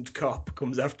peasant cop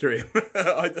comes after him.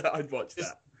 I'd watch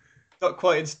that. Not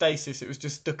quite in stasis. It was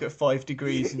just stuck at 5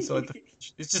 degrees inside the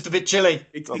fridge. It's just a bit chilly.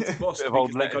 It's boss Bit of because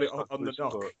old they got it lettuce on the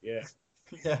knock. Yeah.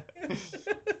 Yeah.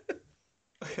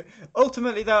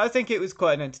 Ultimately, though, I think it was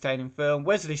quite an entertaining film.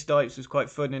 Wesley Snipes was quite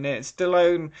fun in it.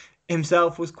 Stallone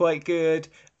himself was quite good.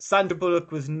 Sandra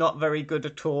Bullock was not very good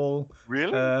at all.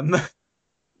 Really? I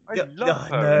I love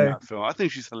her in that film. I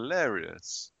think she's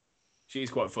hilarious. She's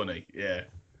quite funny, yeah.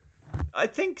 I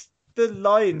think the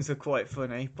lines are quite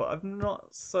funny, but I'm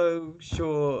not so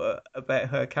sure about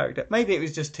her character. Maybe it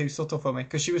was just too subtle for me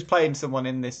because she was playing someone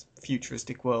in this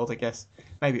futuristic world, I guess.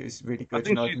 Maybe it was really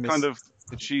good. I think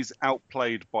she's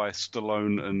outplayed by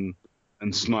Stallone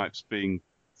and Snipes being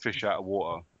fish out of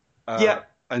water. Yeah,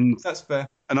 and that's fair.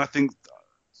 And I think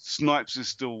Snipes is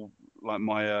still like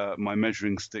my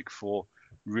measuring stick for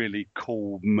really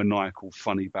cool, maniacal,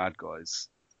 funny bad guys.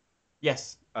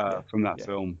 Yes. From that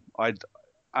film, I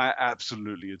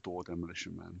absolutely adore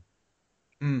Demolition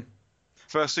Man.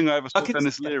 First thing I ever saw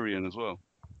Dennis Leary in as well.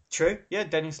 True, yeah,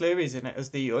 Dennis Leary's in it as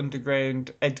the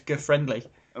underground Edgar Friendly.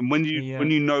 And when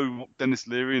you know Dennis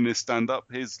Leary and his stand-up,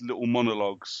 his little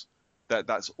monologues,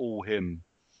 that's all him.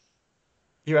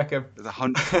 You reckon? It's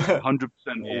 100%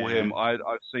 all him. I've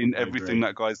seen everything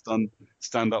that guy's done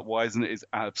stand-up wise, and it is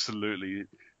absolutely.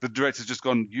 The director's just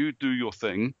gone, you do your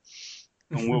thing,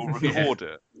 and we'll record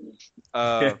it.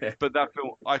 But that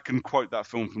film, I can quote that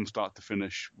film from start to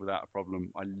finish without a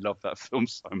problem. I love that film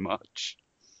so much.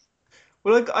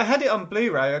 Well, I had it on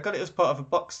Blu-ray. I got it as part of a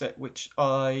box set, which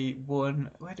I won.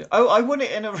 I won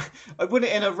it in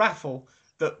a raffle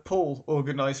that Paul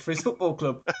organised for his football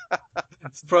club.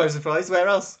 Surprise, surprise. Where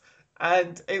else?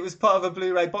 And it was part of a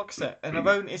Blu-ray box set, and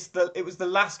it was the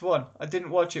last one. I didn't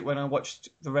watch it when I watched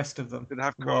the rest of them. Did it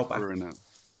have Cobra in it?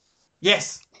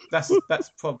 Yes, that's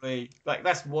probably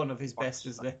that's one of his best,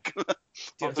 isn't it?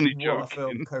 I'm only joking. What a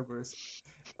film Cobra is.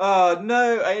 Oh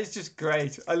no, it's just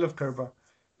great. I love Cobra.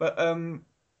 But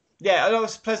yeah, I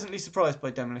was pleasantly surprised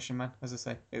by Demolition Man. As I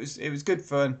say, it was good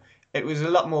fun. It was a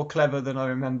lot more clever than I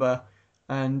remember,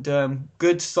 and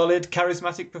good, solid,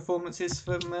 charismatic performances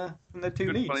from the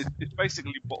two leads. Fun. It's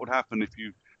basically what would happen if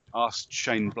you asked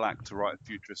Shane Black to write a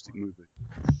futuristic movie.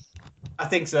 I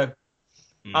think so.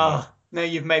 Now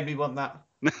you've made me want that.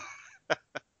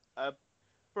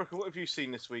 Brooker, what have you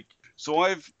seen this week? So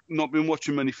I've not been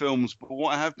watching many films, but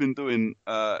what I have been doing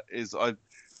is I've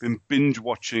been binge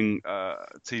watching a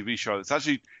TV show.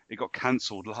 It got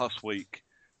cancelled last week.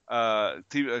 A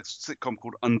sitcom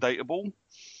called Undateable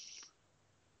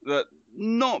that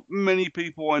not many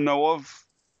people I know of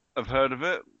have heard of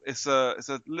it. It's a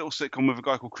little sitcom with a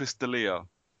guy called Chris D'Elia,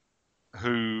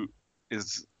 who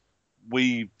is.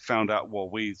 We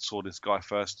saw this guy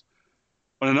first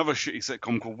on another shitty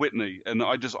sitcom called Whitney, and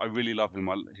I really love him.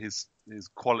 His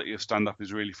quality of stand up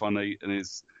is really funny, and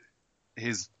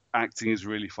his acting is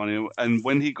really funny. And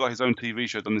when he got his own TV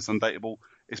show done, this Undateable,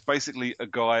 it's basically a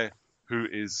guy who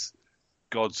is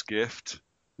God's gift,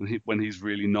 when he's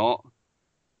really not,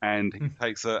 and he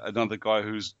takes another guy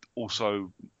who's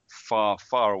also far,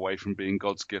 far away from being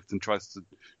God's gift and tries to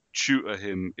tutor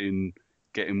him in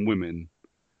getting women.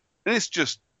 And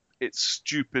it's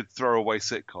stupid throwaway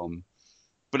sitcom,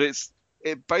 but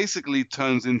it basically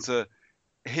turns into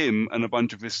him and a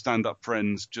bunch of his stand-up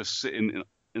friends just sitting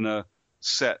in a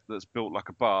set that's built like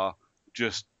a bar,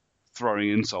 just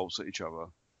throwing insults at each other.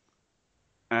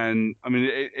 And I mean,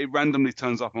 it randomly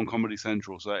turns up on Comedy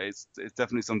Central, so it's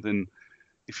definitely something.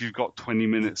 If you've got 20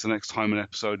 minutes the next time an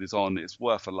episode is on, it's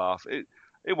worth a laugh. It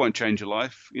won't change your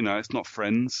life, it's not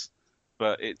Friends,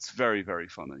 but it's very, very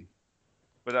funny.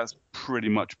 But that's pretty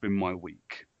much been my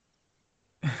week.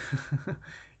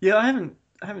 Yeah, I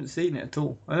haven't seen it at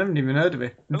all. I haven't even heard of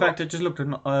it. In fact, I just looked at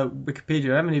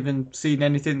Wikipedia. I haven't even seen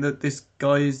anything that this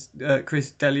guy's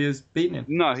Chris D'Elia's been in.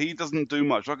 No, he doesn't do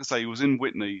much. Like I say, he was in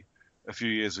Whitney a few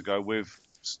years ago with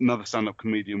another stand-up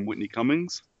comedian, Whitney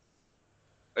Cummings.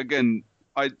 Again,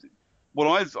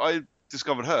 Well, I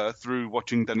discovered her through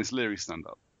watching Dennis Leary stand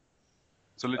up.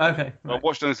 So Okay, I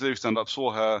watched Dennis Leary stand up,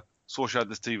 saw her, saw she had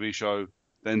this TV show,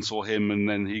 then saw him, and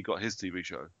then he got his TV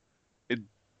show.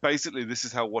 Basically, this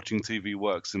is how watching TV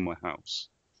works in my house.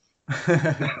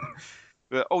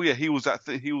 Oh yeah, he was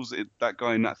that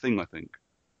guy in that thing, I think.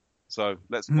 So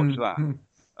let's watch that.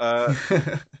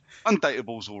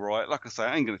 Undateable's all right. Like I say,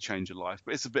 I ain't going to change your life,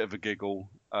 but it's a bit of a giggle.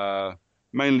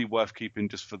 Mainly worth keeping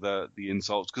just for the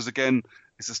insults, because again,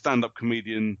 it's a stand-up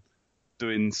comedian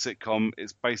doing sitcom.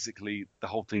 It's basically the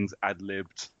whole thing's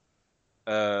ad-libbed.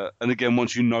 And again,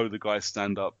 once you know the guy's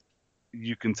stand-up,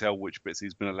 you can tell which bits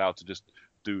he's been allowed to just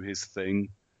do his thing.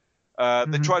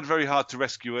 They tried very hard to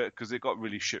rescue it because it got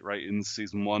really shit ratings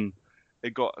season 1.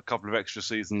 It got a couple of extra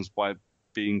seasons by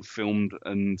being filmed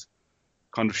and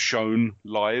kind of shown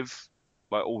live.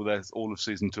 Like all of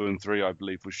season 2 and 3, I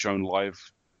believe, was shown live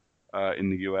in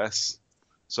the US.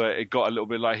 So it got a little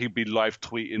bit like he'd be live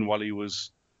tweeting while he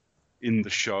was in the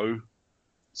show.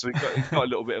 So it got a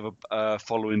little bit of a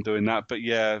following doing that. But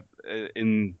yeah,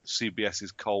 in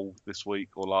CBS's Cole this week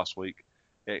or last week,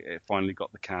 it finally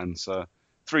got the can. So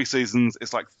 3 seasons,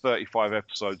 it's like 35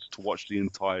 episodes to watch the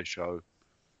entire show.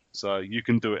 So you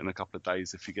can do it in a couple of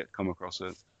days if you come across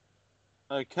it.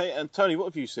 Okay, and Tony, what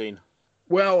have you seen?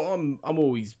 Well, I'm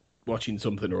always watching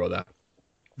something or other.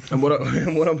 And what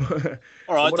I'm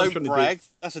all right, don't brag.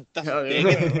 That's a dig.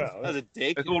 That's a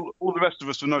dig. It's all the rest of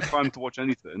us with no time to watch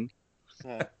anything.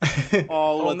 Yeah.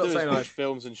 All I'm I not do saying is watch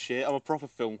films and shit. I'm a proper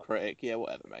film critic. Yeah,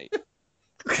 whatever, mate.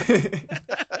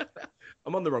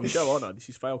 I'm on the wrong show, aren't I? This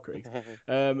is Fail Creek.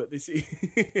 No,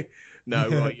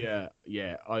 right,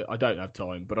 yeah. I don't have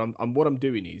time, but what I'm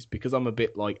doing is, because I'm a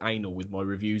bit like anal with my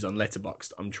reviews on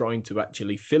Letterboxd, I'm trying to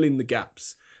actually fill in the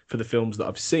gaps for the films that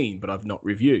I've seen but I've not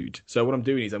reviewed. So what I'm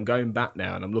doing is I'm going back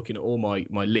now and I'm looking at all my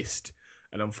list,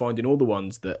 and I'm finding all the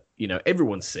ones that,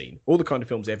 everyone's seen, all the kind of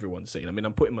films everyone's seen. I mean,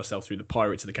 I'm putting myself through the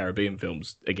Pirates of the Caribbean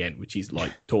films again, which is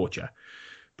like torture.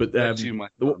 But I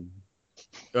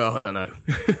know.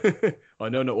 I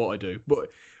know not what I do.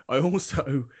 But I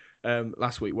also,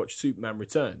 last week, watched Superman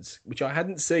Returns, which I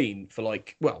hadn't seen for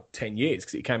 10 years,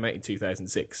 because it came out in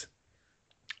 2006.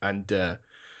 And, I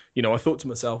thought to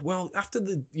myself, well, after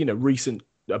the, recent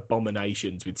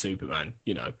abominations with Superman,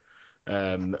 I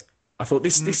thought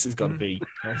this has got to be...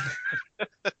 I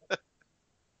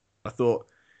thought,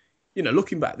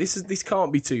 looking back, this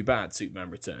can't be too bad, Superman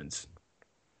Returns.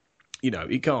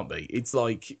 It can't be. It's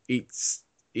like it's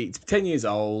 10 years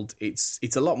old.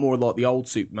 It's a lot more like the old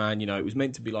Superman. It was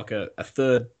meant to be like a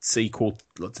third sequel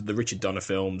to the Richard Donner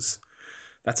films.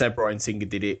 That's how Bryan Singer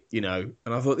did it. And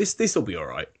I thought this will be all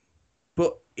right.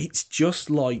 But it's just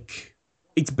like,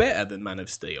 it's better than Man of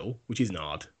Steel, which isn't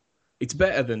hard. It's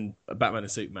better than Batman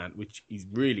and Superman, which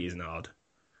really isn't hard.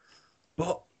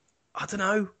 But I don't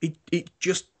know. It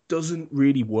just doesn't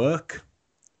really work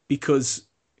because.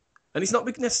 And it's not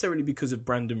necessarily because of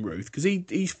Brandon Routh, because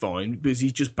he's fine, because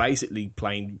he's just basically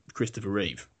playing Christopher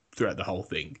Reeve throughout the whole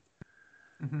thing.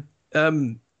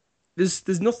 Mm-hmm.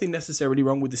 There's nothing necessarily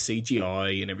wrong with the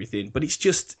CGI and everything, but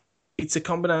it's a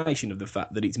combination of the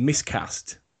fact that it's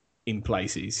miscast in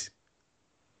places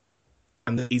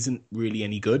and that isn't really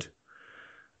any good.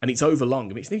 And it's overlong. I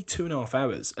mean, it's nearly 2.5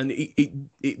 hours. And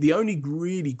the only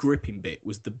really gripping bit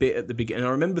was the bit at the beginning. And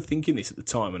I remember thinking this at the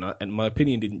time, and my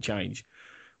opinion didn't change,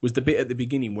 was the bit at the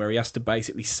beginning where he has to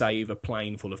basically save a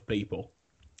plane full of people.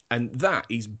 And that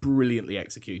is brilliantly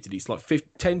executed. It's like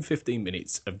 10-15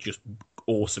 minutes of just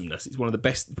awesomeness. It's one of the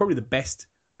best, probably the best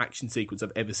action sequence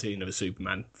I've ever seen of a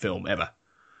Superman film ever.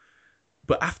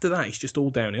 But after that, it's just all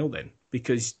downhill then,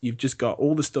 because you've just got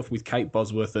all the stuff with Kate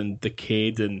Bosworth and the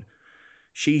kid, and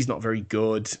she's not very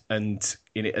good, and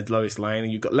in it as Lois Lane,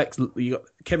 and you've got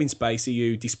Kevin Spacey,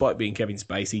 who, despite being Kevin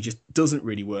Spacey, just doesn't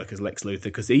really work as Lex Luthor,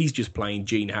 because he's just playing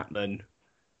Gene Hackman,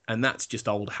 and that's just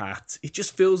old hat. It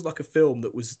just feels like a film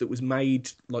that was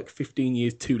made like 15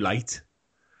 years too late,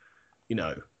 And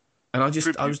I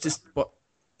was just,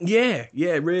 yeah,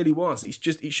 it really was.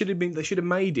 They should have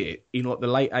made it in like the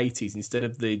late 80s instead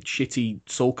of the shitty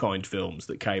Sorkind films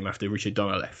that came after Richard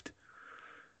Donner left,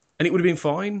 and it would have been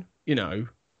fine.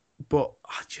 But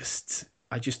I just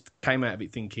came out of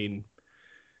it thinking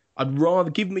I'd rather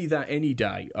give me that any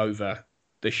day over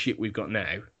the shit we've got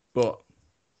now. But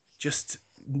just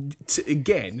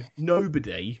again,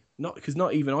 nobody,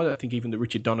 not even I don't think even the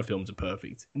Richard Donner films are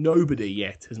perfect. Nobody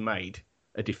yet has made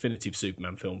a definitive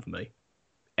Superman film for me,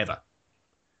 ever.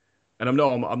 And I'm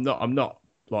not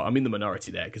like, I'm in the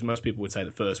minority there, because most people would say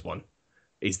the first one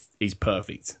is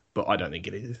perfect, but I don't think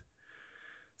it is.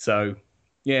 So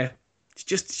yeah, it's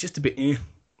just a bit,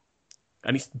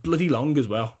 and it's bloody long as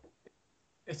well.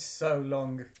 It's so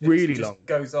long. Really It just long.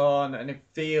 goes on, and it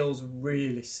feels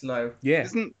really slow. Yeah.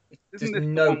 Isn't There's this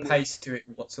no the one with pace to it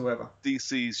whatsoever.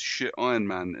 DC's shit Iron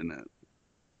Man in it?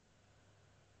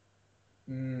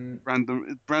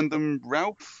 Mm. Brandon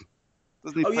Ralph?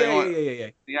 Doesn't he Oh play yeah.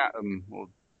 the Atom? Or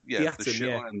The the Atom, shit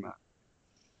yeah. Iron Man.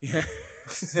 Yeah.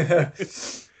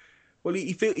 Well,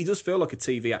 he does feel like a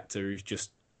TV actor who's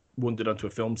just wandered onto a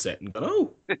film set and gone,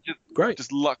 oh, great,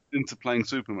 Just lucked into playing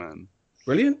Superman.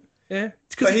 brilliant. Yeah.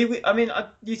 But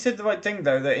you said the right thing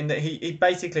though, that he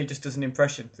basically just does an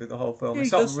impression through the whole film. Yeah,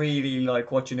 It's he not does. really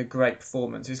like watching a great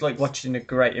performance. It's like watching a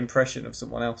great impression of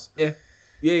someone else.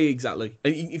 Yeah, exactly.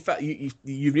 And in fact,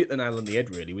 you've hit the nail on the head,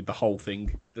 really, with the whole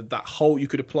thing. That whole, you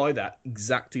could apply that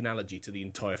exact analogy to the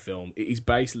entire film. It is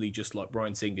basically just like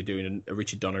Bryan Singer doing a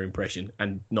Richard Donner impression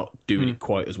and not doing it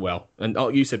quite as well. And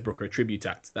you said, Brooker, a tribute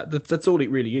act. That's all it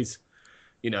really is,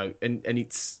 and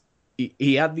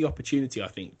he had the opportunity, I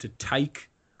think, to take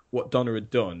what Donner had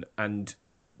done and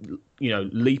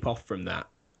leap off from that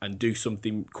and do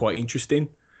something quite interesting,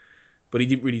 but he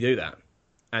didn't really do that.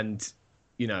 And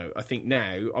I think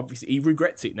now, obviously, he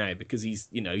regrets it now because he's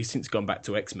since gone back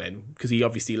to X-Men because he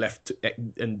obviously left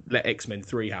and let X-Men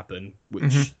 3 happen,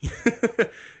 which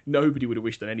nobody would have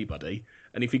wished on anybody.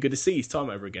 And if he could have seen his time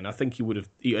over again, I think he would have.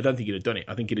 I don't think he'd have done it.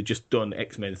 I think he'd have just done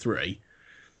X-Men 3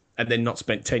 and then not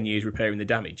spent 10 years repairing the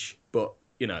damage. But,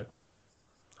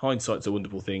 hindsight's a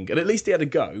wonderful thing. And at least he had a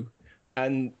go.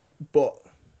 But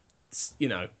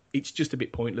it's just a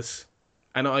bit pointless.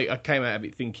 And I came out of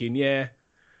it thinking, yeah,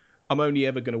 I'm only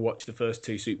ever going to watch the first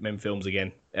 2 Superman films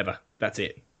again, ever. That's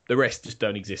it. The rest just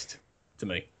don't exist to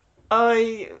me.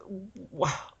 I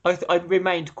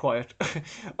remained quiet.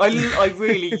 I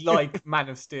really like Man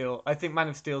of Steel. I think Man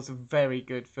of Steel is a very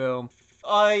good film.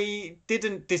 I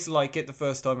didn't dislike it the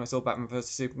first time I saw Batman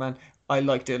vs Superman. I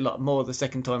liked it a lot more the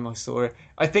second time I saw it.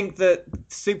 I think that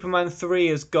Superman 3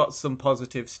 has got some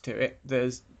positives to it.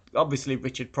 There's obviously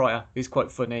Richard Pryor, who's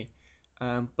quite funny.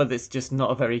 But it's just not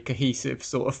a very cohesive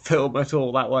sort of film at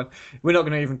all, that one. We're not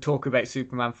going to even talk about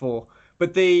Superman 4.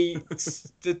 But the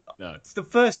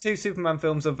first 2 Superman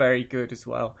films are very good as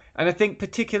well. And I think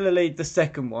particularly the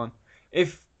second one.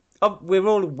 If we're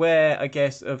all aware, I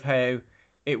guess, of how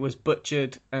it was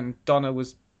butchered and Donner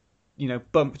was,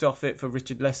 bumped off it for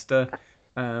Richard Lester.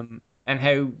 And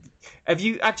how... Have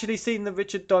you actually seen the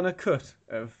Richard Donner cut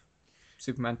of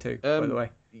Superman 2, by the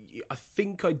way? I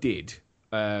think I did.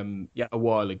 A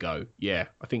while ago. Yeah,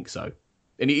 I think so.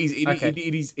 And it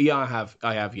is. Yeah, I have.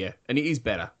 Yeah, and it is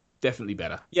better. Definitely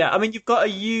better. Yeah, I mean, you've got to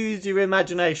use your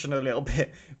imagination a little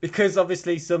bit because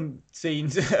obviously some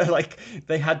scenes like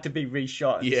they had to be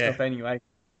reshot and stuff anyway.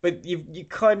 But you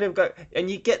kind of go and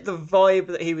you get the vibe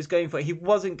that he was going for. He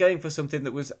wasn't going for something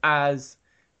that was as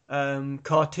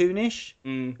cartoonish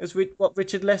as what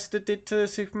Richard Lester did to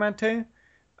Superman 2.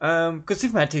 Because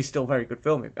Superman 2 is still a very good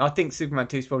film. I think Superman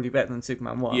 2 is probably better than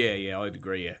Superman 1. Yeah, I'd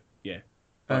agree. Yeah.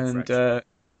 And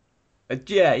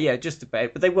just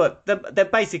about. But they're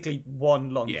basically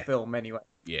one long film anyway.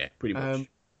 Yeah, pretty much.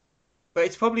 But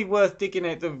it's probably worth digging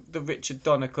out the Richard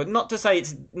Donner cut. Not to say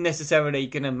it's necessarily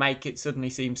going to make it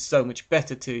suddenly seem so much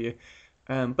better to you,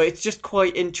 but it's just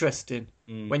quite interesting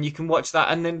when you can watch that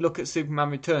and then look at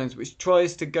Superman Returns, which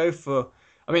tries to go for.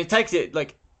 I mean, it takes it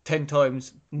like 10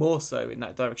 times more so in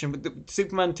that direction. But the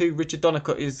Superman 2 Richard Donner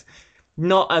cut is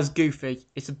not as goofy.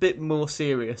 It's a bit more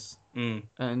serious. And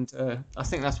I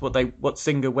think that's what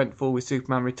Singer went for with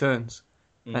Superman Returns.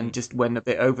 And just went a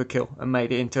bit overkill and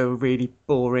made it into a really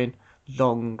boring,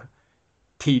 long,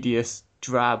 tedious,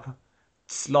 drab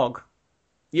slog.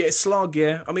 Yeah, slog,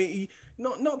 yeah. I mean,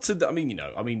 not to... I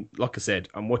mean, like I said,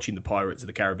 I'm watching the Pirates of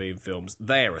the Caribbean films.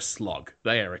 They are a slog.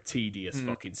 They are a tedious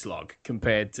fucking slog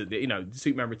compared to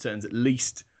Superman Returns at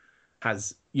least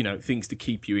has, things to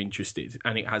keep you interested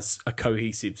and it has a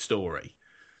cohesive story.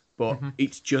 But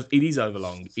it is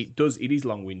overlong. It is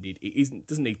long-winded. It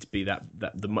doesn't need to be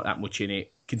that much in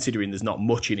it, considering there's not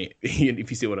much in it, if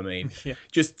you see what I mean. Yeah.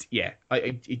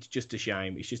 It's just a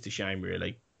shame. It's just a shame,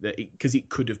 really, because it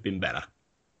could have been better.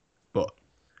 But,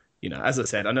 as I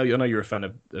said, I know you're a fan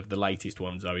of the latest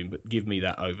ones, Owen, but give me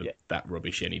that over that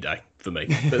rubbish any day for me.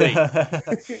 But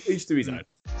each to his own.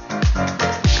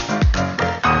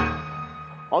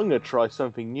 I'm going to try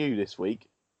something new this week.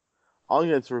 I'm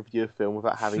going to review a film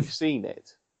without having seen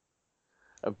it.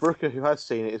 And Brooker, who has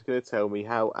seen it, is going to tell me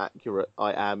how accurate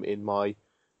I am in my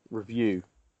review.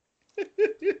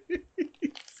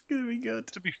 It's going to be good.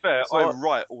 To be fair, I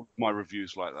write all my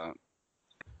reviews like that.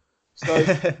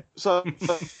 So I'm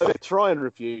going to try and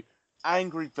review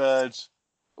Angry Birds,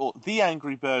 or The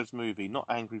Angry Birds movie, not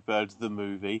Angry Birds the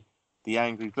movie, The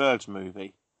Angry Birds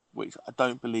movie. which I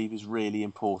don't believe is really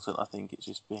important. I think it's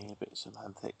just being a bit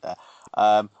semantic there.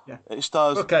 It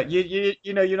stars. Okay,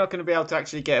 you know you're not going to be able to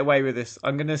actually get away with this.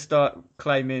 I'm going to start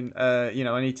claiming, I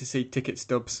need to see ticket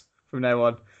stubs from now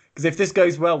on. Because if this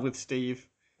goes well with Steve,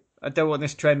 I don't want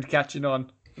this trend catching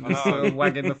on. I'm just sort of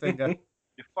wagging my finger.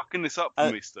 You're fucking this up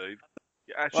for me, Steve.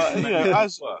 You're actually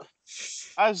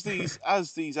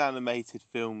as these animated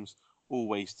films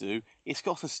always do, it's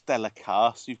got a stellar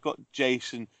cast. You've got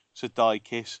Jason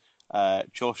Sudeikis,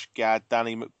 Josh Gad,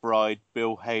 Danny McBride,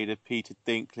 Bill Hader, Peter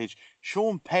Dinklage,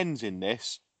 Sean Penn's in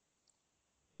this,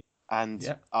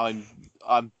 and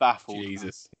I'm baffled.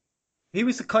 Jesus, he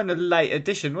was a kind of late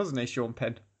addition, wasn't he, Sean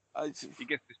Penn? He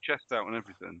gets his chest out and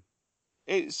everything.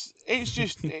 It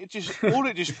just all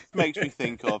it just makes me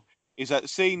think of is that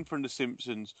scene from The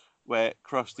Simpsons where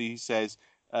Krusty says,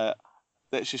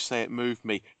 "Let's just say it moved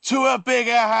me to a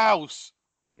bigger house."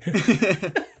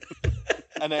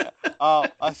 And then,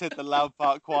 I said the loud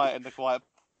part quiet and the quiet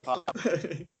part.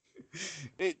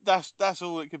 That's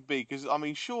all it could be, because I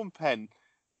mean Sean Penn,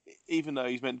 even though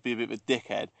he's meant to be a bit of a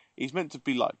dickhead, he's meant to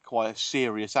be like quite a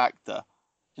serious actor,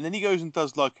 and then he goes and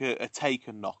does like a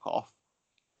Taken knockoff,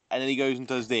 and then he goes and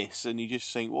does this, and you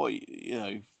just think, what,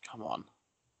 come on.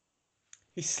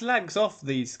 He slags off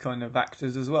these kind of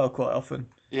actors as well quite often.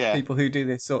 Yeah, people who do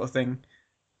this sort of thing.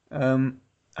 I can't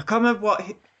remember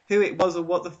who it was or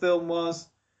what the film was,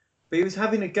 but he was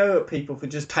having a go at people for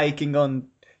just taking on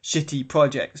shitty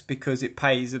projects because it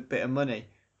pays a bit of money,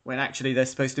 when actually they're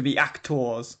supposed to be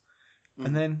actors.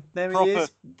 And then there he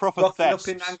is, proper rocking thefts.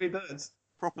 up in Angry Birds.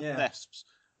 Proper thefts.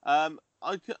 I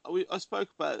spoke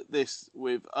about this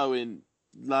with Owen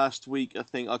last week, I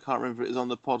think. I can't remember if it was on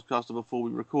the podcast or before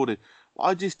we recorded.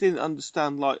 I just didn't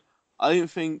understand, I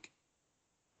didn't think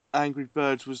Angry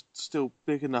Birds was still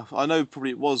big enough. I know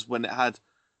probably it was when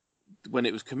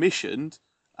it was commissioned,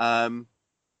 because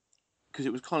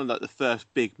it was kind of like the first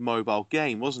big mobile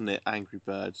game, wasn't it, Angry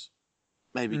Birds?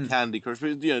 Maybe Candy Crush,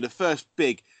 but the first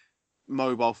big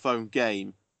mobile phone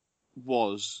game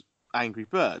was Angry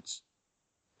Birds.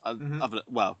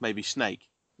 Maybe Snake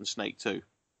and Snake 2,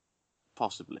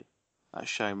 possibly. That's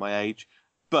showing my age.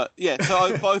 But yeah, so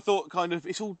I thought kind of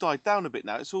it's all died down a bit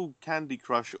now. It's all Candy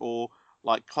Crush or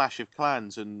like Clash of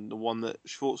Clans and the one that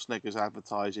Schwarzenegger's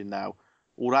advertising now,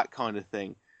 all that kind of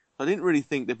thing. I didn't really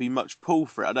think there'd be much pull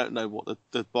for it. I don't know what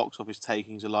the box office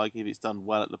takings are like, if it's done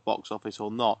well at the box office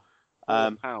or not.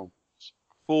 £4.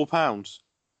 £4.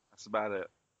 That's about it.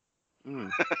 I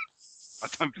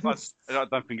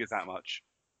don't think it's that much.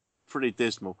 Pretty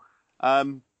dismal.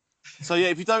 So yeah,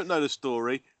 if you don't know the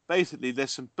story, basically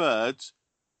there's some birds.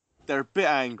 They're a bit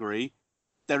angry.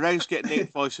 Their eggs get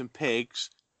nicked by some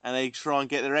pigs, and they try and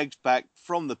get their eggs back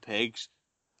from the pigs.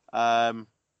 How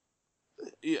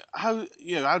do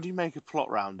you make a plot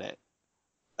around it?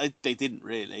 They didn't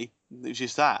really. It was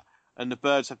just that, and the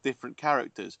birds have different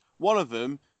characters. One of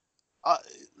them,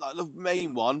 like the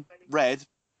main one, Red,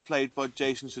 played by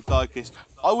Jason Sudeikis.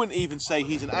 I wouldn't even say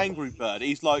he's an angry bird.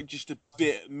 He's like just a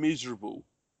bit miserable.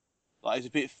 Like he's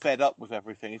a bit fed up with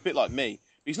everything. He's a bit like me.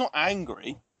 But he's not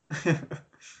angry.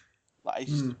 Like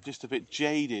he's just a bit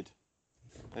jaded.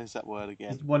 There's that word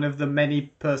again. He's one of the many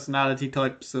personality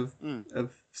types of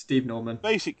Steve Norman.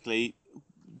 Basically,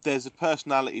 there's a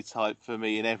personality type for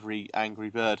me in every Angry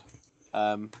Bird.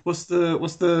 What's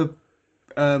the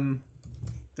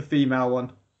female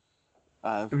one?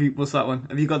 What's that one?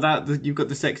 Have you got that? You've got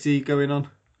the sexy going on.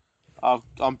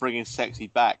 I'm bringing sexy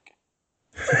back.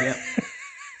 Yeah.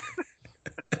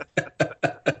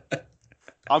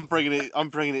 I'm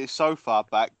bringing it so far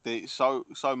back that it's so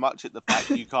much at the back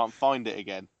you can't find it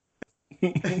again.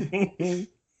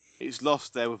 It's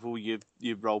lost there with all your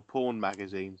roll porn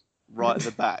magazines right at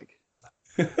the back.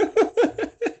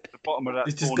 The bottom of that.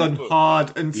 It's just gone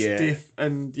hard and Yeah. stiff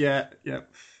and yeah.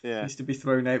 Needs to be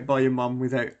thrown out by your mum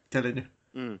without telling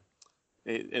you.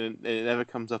 It never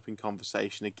comes up in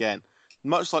conversation again.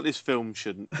 Much like this film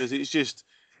shouldn't, because it's just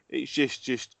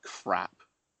crap.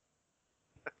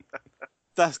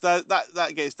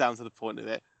 That gets down to the point of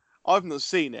it. I've not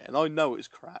seen it, and I know it's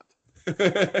crap.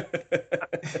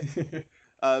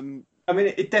 I mean,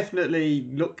 it definitely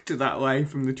looked that way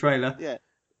from the trailer. Yeah.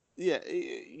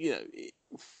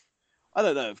 I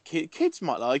don't know if kids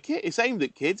might like it. It's aimed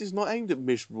at kids. It's not aimed at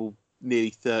miserable,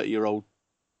 nearly 30-year-old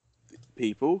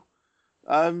people.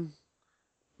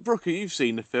 Brooker, you've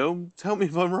seen the film. Tell me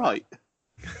if I'm right.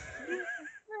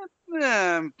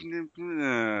 Yeah,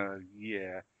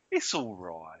 it's all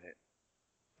right.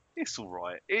 It's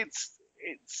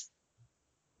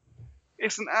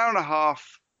an hour and a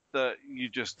half that you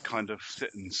just kind of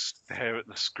sit and stare at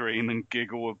the screen and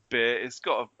giggle a bit. It's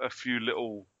got a few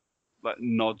little like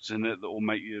nods in it that will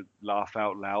make you laugh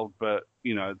out loud. But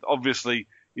obviously,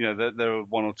 there are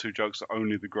one or two jokes that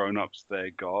only the grown-ups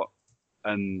there got,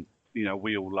 and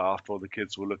we all laughed while the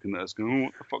kids were looking at us going, "Oh,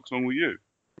 what the fuck's wrong with you?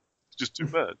 It's just two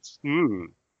birds."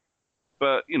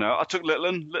 But I took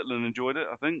Littlin. Littlin enjoyed it.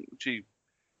 I think she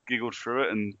giggled through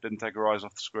it and didn't take her eyes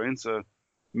off the screen. So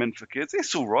meant for kids.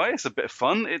 It's all right. It's a bit of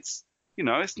fun. It's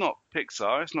it's not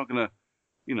Pixar. It's not gonna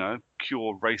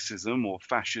cure racism or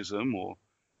fascism or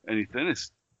anything.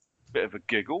 It's a bit of a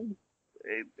giggle.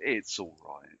 It's all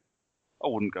right. I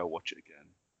wouldn't go watch it again.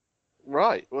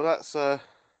 Right. Well, that's that.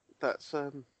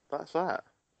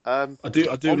 I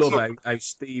do love how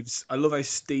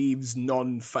Steve's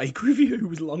non-fake review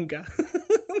was longer.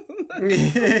 But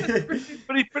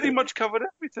he pretty much covered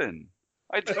everything.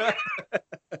 But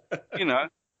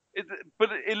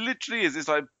it literally is. It's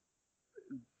like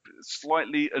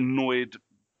slightly annoyed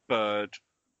bird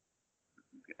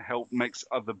makes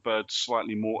other birds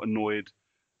slightly more annoyed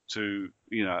to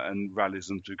and rallies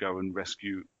them to go and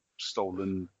rescue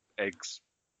stolen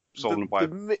by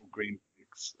green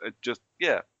pigs.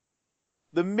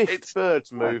 The Missed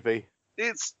Birds movie.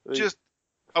 It's just,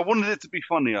 I wanted it to be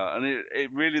funnier, and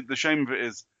it really, the shame of it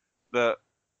is that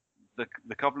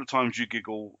the couple of times you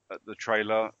giggle at the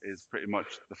trailer is pretty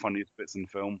much the funniest bits in the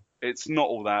film. It's not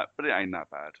all that, but it ain't that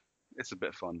bad. It's a bit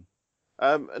of fun.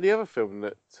 And the other film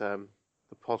that the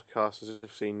podcasters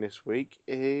have seen this week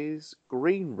is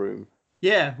Green Room.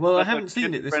 Yeah, well, I haven't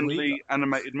seen it this week. Friendly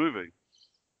animated movie.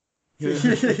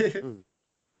 The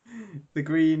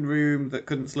Green Room that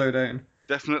couldn't slow down.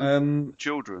 Definitely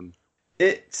children.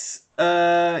 It's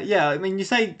I mean, you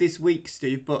say this week,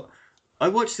 Steve, but I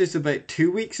watched this about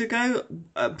 2 weeks ago.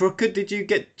 Brooker, did you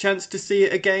get a chance to see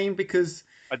it again? Because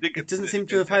it doesn't seem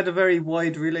to have had a very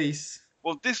wide release.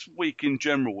 Well, this week in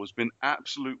general has been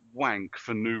absolute wank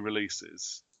for new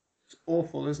releases. It's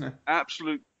awful, isn't it?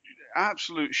 Absolute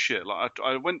shit. Like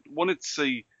I wanted to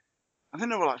see. I think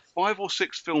there were like 5 or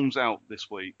 6 films out this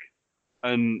week,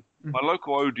 and my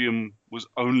local Odeon was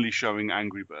only showing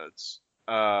Angry Birds.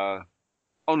 And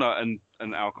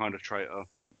Our Kind of Traitor.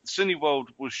 Cineworld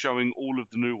was showing all of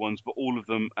the new ones, but all of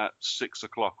them at 6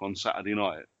 o'clock on Saturday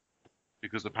night,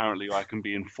 because apparently I can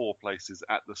be in 4 places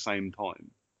at the same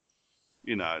time.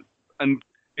 And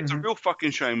it's a real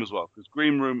fucking shame as well, because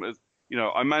Green Room is,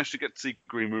 I managed to get to see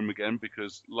Green Room again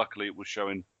because luckily it was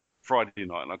showing Friday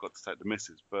night and I got to take the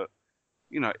missus. But,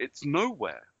 it's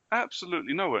nowhere,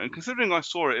 absolutely nowhere. And considering I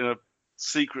saw it in a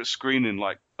secret screening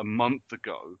like a month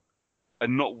ago,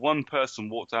 and not one person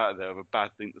walked out of there with a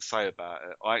bad thing to say about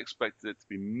it, I expected it to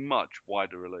be much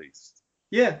wider released.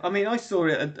 Yeah, I mean, I saw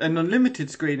it at an unlimited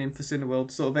screening for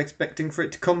Cineworld, sort of expecting for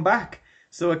it to come back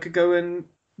so I could go and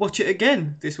watch it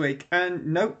again this week. And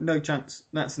no chance.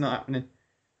 That's not happening.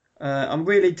 I'm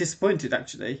really disappointed,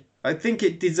 actually. I think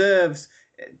it deserves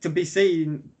to be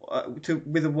seen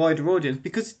with a wider audience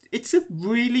because it's a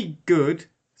really good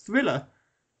thriller.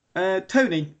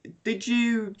 Tony, did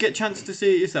you get a chance to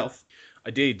see it yourself? I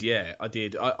did, yeah, I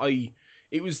did.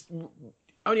 It was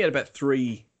only had about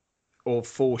 3 or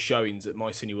 4 showings at my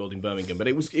Cineworld in Birmingham, but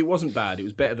it wasn't bad. It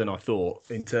was better than I thought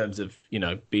in terms of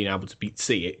being able to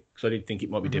see it, because I did think it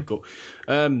might be difficult.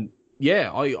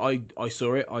 Yeah, I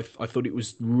saw it. I thought it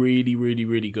was really, really,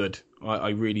 really good. I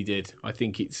really did. I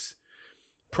think it's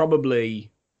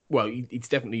probably, well, it's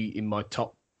definitely in my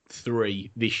top 3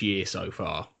 this year so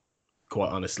far. Quite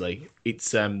honestly,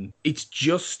 it's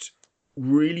just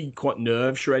really quite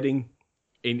nerve shredding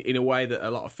in a way that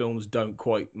a lot of films don't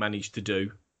quite manage to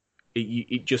do.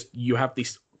 You have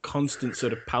this constant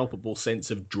sort of palpable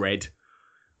sense of dread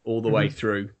all the way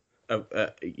through,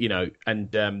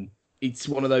 and it's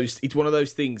one of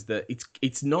those things that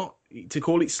it's not, to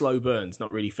call it slow burn's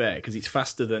not really fair, because it's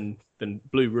faster than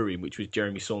Blue Ruin, which was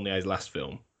Jeremy Saulnier's last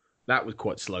film. That was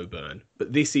quite slow burn,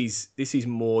 but this is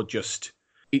more just,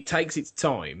 it takes its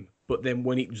time, but then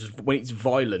when it's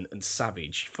violent and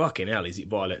savage, fucking hell, is it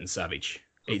violent and savage?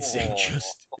 It's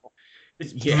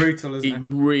brutal, isn't it?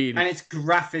 Really, and it's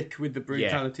graphic with the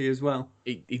brutality as well.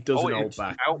 It doesn't hold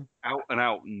back. Out and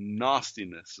out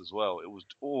nastiness as well. It was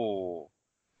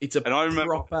It's a and I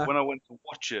remember proper... when I went to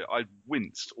watch it, I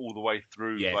winced all the way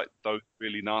through like those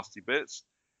really nasty bits,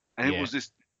 and it was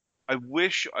this. I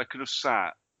wish I could have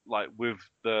sat like with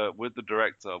the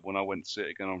director when I went to see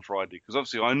it again on Friday, because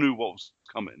obviously I knew what was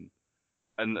coming,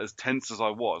 and as tense as I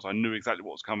was, I knew exactly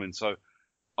what was coming. So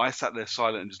I sat there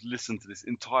silent and just listened to this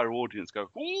entire audience go,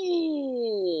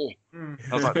 "Ooh!"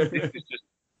 I was like,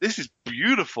 "This is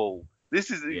beautiful. This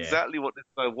is exactly what this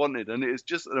guy wanted," and it's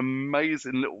just an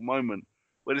amazing little moment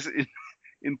where this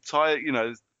entire,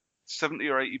 70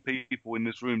 or 80 people in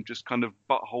this room just kind of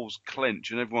buttholes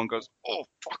clench and everyone goes, oh,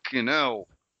 fucking hell.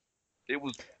 It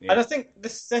was. And I think the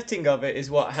setting of it is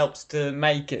what helps to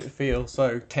make it feel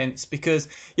so tense because,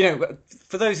 you know,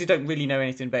 for those who don't really know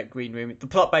anything about Green Room, the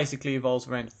plot basically evolves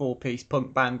around a 4-piece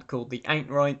punk band called the Ain't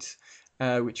Right,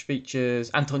 which features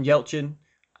Anton Yelchin,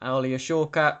 Alia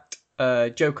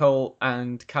Shawkat, Joe Cole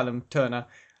and Callum Turner.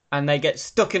 And they get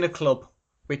stuck in a club,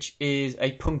 which is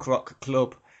a punk rock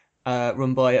club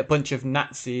run by a bunch of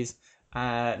Nazis,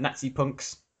 Nazi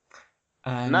punks.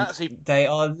 And they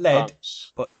are led...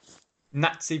 punks. But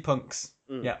Nazi punks,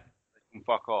 yeah.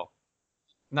 Fuck off.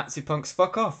 Nazi punks,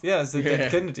 fuck off, yeah, as the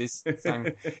Dead Kennedys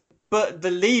sang. But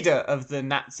the leader of the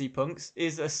Nazi punks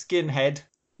is a skinhead,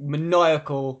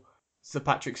 maniacal Sir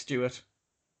Patrick Stewart.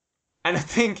 And I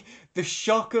think the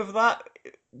shock of that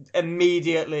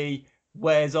immediately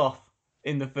wears off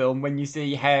in the film when you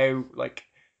see how, like,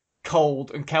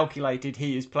 cold and calculated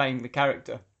he is playing the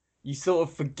character. You sort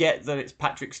of forget that it's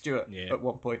Patrick Stewart at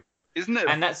one point. Isn't it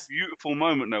a beautiful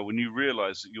moment though when you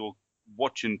realise that you're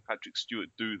watching Patrick Stewart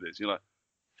do this? You're like,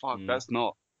 fuck, that's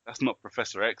not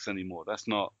Professor X anymore. That's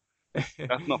not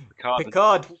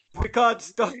Picard. Picard,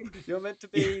 stop! You're meant to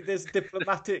be this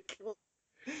diplomatic.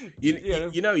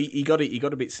 You know, he got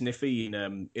a bit sniffy in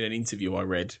an interview I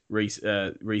read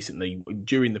recently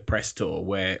during the press tour,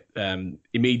 where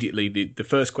immediately the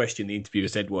first question the interviewer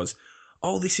said was,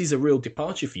 oh, this is a real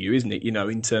departure for you, isn't it? You know,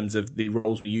 in terms of the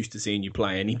roles we used to seeing you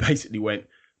play. And he basically went,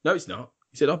 no, it's not.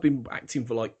 He said, I've been acting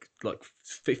for like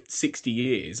 60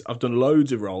 years. I've done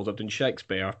loads of roles. I've done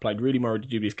Shakespeare. I've played really morally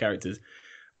dubious characters.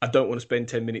 I don't want to spend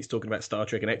 10 minutes talking about Star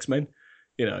Trek and X-Men.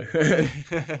 You know,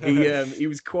 he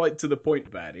was quite to the point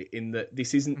about it in that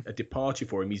this isn't a departure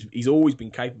for him. He's always been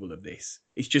capable of this.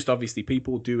 It's just obviously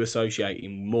people do associate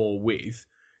him more with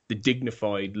the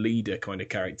dignified leader kind of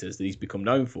characters that he's become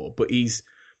known for. But he's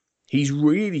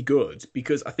really good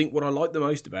because I think what I like the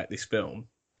most about this film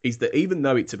is that even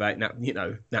though it's about, you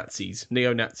know, Nazis,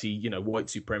 neo-Nazi, you know, white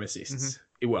supremacists,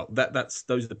 well,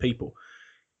 those are the people.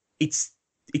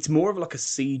 It's more of like a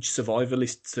siege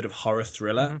survivalist sort of horror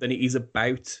thriller than it is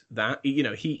about that. You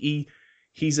know,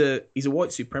 he's a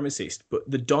white supremacist,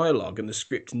 but the dialogue and the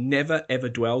script never ever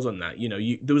dwells on that. You know,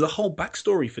 there was a whole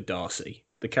backstory for Darcy,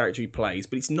 the character he plays,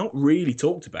 but it's not really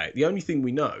talked about. The only thing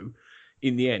we know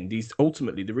in the end is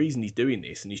ultimately the reason he's doing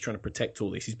this and he's trying to protect all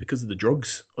this is because of the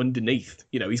drugs underneath.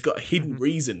 You know, he's got a hidden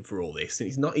reason for all this, and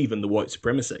it's not even the white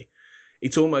supremacy.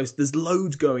 It's almost, there's a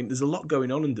lot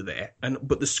going on under there,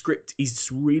 but the script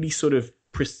is really sort of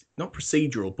not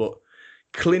procedural, but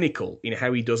clinical in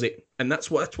how he does it, and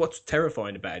that's what's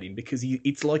terrifying about him, because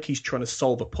it's like he's trying to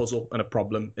solve a puzzle and a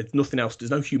problem. It's nothing else. There's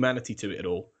no humanity to it at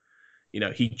all. You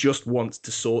know, he just wants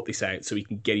to sort this out so he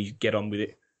can get on with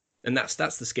it, and that's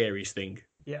the scariest thing.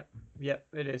 Yeah,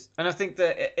 it is, and I think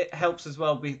that it helps as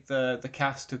well with the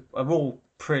cast are all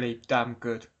pretty damn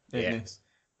good in this.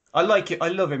 I like it. I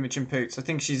love Imogen Poots. I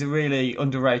think she's a really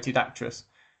underrated actress,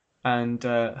 and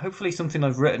hopefully something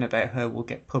I've written about her will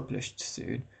get published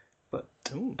soon. But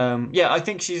I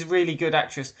think she's a really good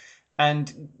actress,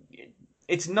 and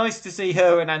it's nice to see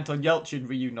her and Anton Yelchin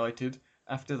reunited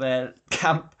after their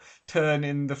camp turn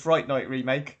in the Fright Night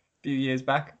remake a few years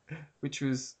back, which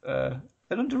was an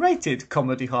underrated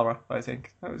comedy horror. I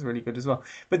think that was really good as well.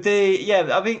 But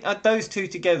I think those two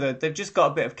together, they've just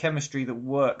got a bit of chemistry that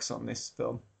works on this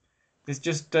film. There's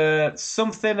just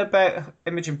something about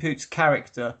Imogen Poots'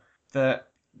 character that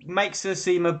makes her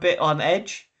seem a bit on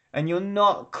edge, and you're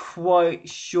not quite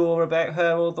sure about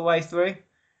her all the way through,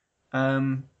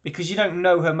 because you don't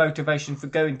know her motivation for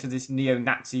going to this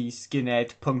neo-Nazi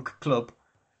skinhead punk club.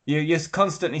 You're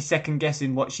constantly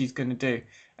second-guessing what she's going to do.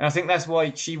 And I think that's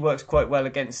why she works quite well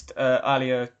against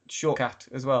Alia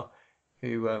Shawkat as well,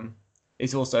 who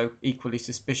is also equally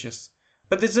suspicious.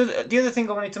 But there's the other thing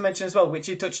I wanted to mention as well, which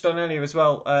you touched on earlier as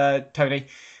well, Tony,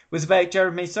 was about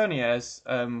Jeremy Saulnier's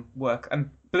work and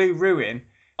Blue Ruin.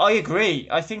 I agree.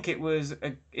 I think it was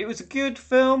a good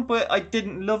film, but I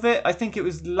didn't love it. I think it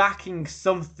was lacking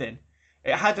something.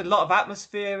 It had a lot of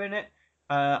atmosphere in it.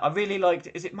 I really liked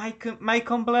it. Is it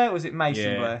Macon Blair or is it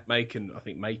Mason Blair? Macon. I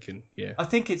think Macon, yeah. I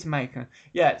think it's Macon.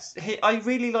 Yes, I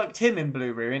really liked him in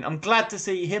Blue Ruin. I'm glad to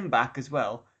see him back as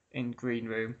well in Green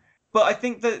Room. But I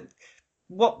think that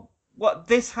what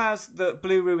this has that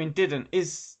Blue Ruin didn't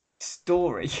is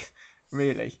story,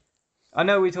 really. I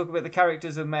know we talk about the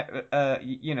characters, a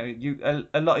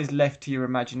lot is left to your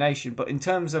imagination, but in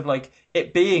terms of like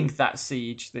it being that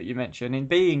siege that you mentioned, in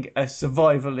being a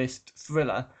survivalist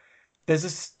thriller, there's a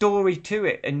story to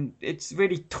it, and it's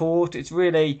really taut, it's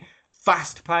really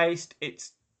fast-paced,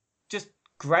 it's just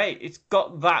great. It's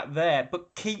got that there,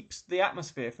 but keeps the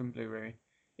atmosphere from Blu-ray.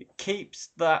 It keeps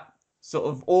that sort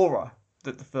of aura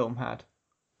that the film had.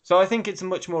 So I think it's a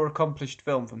much more accomplished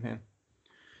film from him.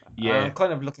 Yeah, I'm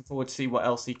kind of looking forward to see what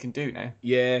else he can do now.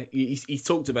 Yeah, he's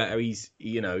talked about how he's,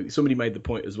 somebody made the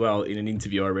point as well in an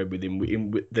interview I read with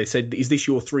him. They said, "Is this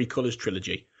your Three Colours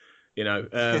trilogy?"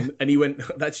 And he went,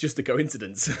 "That's just a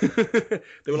coincidence."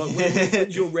 They were like,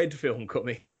 "When's your Red film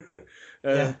coming?"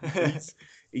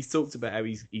 He's talked about how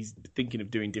he's thinking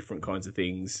of doing different kinds of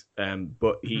things,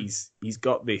 but he's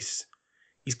got this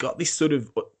sort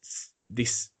of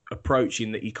this approach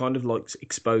in that he kind of likes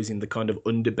exposing the kind of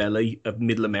underbelly of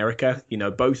Middle America.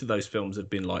 Both of those films have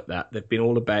been like that. They've been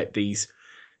all about these,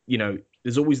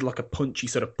 there's always like a punchy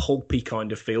sort of pulpy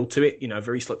kind of feel to it,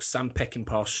 very like Sam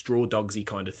Peckinpah, Straw Dogsy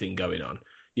kind of thing going on,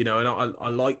 and I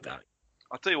like that.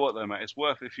 I'll tell you what though, mate, it's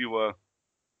worth if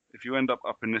you end up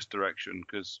in this direction,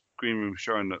 because Green Room's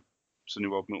showing that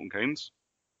Cineworld Milton Keynes.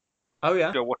 Oh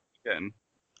yeah. Go watch it again.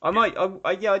 I might.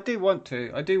 I do want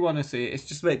to. I do want to see it. It's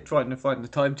just like trying to find the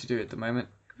time to do it at the moment.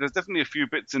 There's definitely a few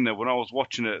bits in there. When I was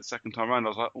watching it the second time around, I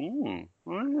was like,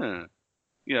 oh,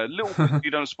 yeah. Little bits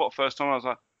you don't spot first time. I was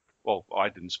like, well, I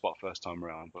didn't spot first time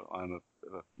around, but I'm a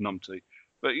bit of a numpty.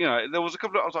 But there was a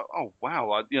couple of. I was like, oh wow,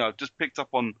 I just picked up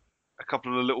on a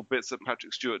couple of the little bits that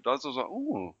Patrick Stewart does. I was like,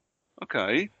 oh,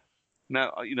 okay.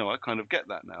 Now I kind of get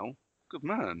that now. Good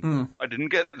man. I didn't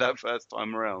get that first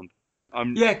time around.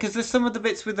 Yeah, because there's some of the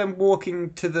bits with them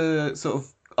walking to the sort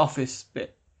of office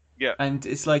bit. Yeah. And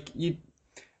it's like,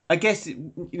 I guess,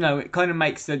 it kind of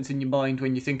makes sense in your mind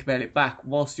when you think about it back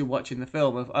whilst you're watching the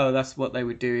film of, oh, that's what they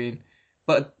were doing.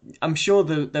 But I'm sure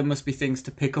there must be things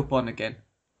to pick up on again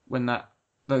when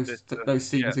those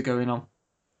scenes are going on.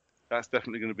 That's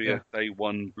definitely going to be a day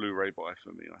one Blu-ray buy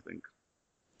for me, I think.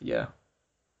 Yeah.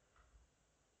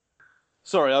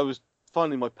 Sorry, I was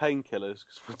finding my painkillers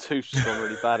because my tooth's just gone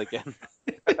really bad again.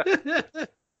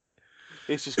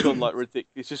 It's just gone like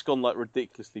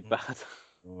ridiculously bad.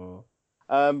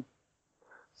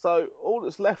 So all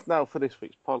that's left now for this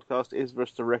week's podcast is for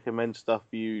us to recommend stuff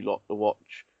for you lot to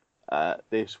watch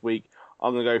this week.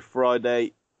 I'm gonna go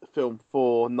Friday, film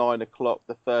 4, 9 o'clock,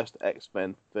 the first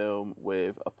X-Men film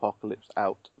with Apocalypse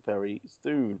out very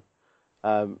soon.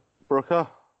 Brooker?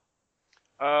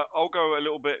 I'll go a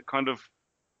little bit kind of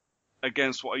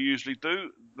against what I usually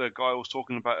do. The guy I was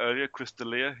talking about earlier, Chris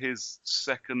D'Elia, his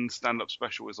second stand-up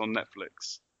special is on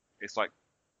Netflix. It's like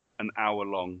an hour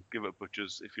long. Give it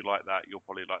butchers. If you like that, you'll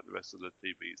probably like the rest of the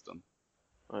TV he's done.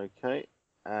 Okay.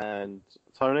 And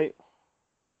Tony?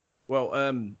 Well,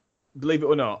 believe it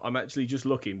or not, I'm actually just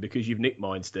looking because you've nicked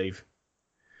mine, Steve.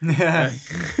 Yeah.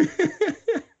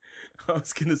 I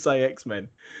was going to say X-Men.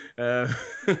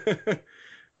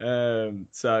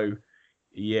 So,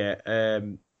 yeah.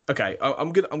 Okay,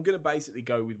 I'm gonna basically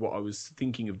go with what I was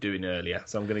thinking of doing earlier.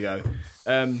 So I'm gonna go.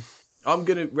 I'm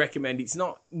gonna recommend. It's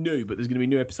not new, but there's gonna be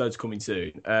new episodes coming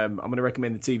soon. I'm gonna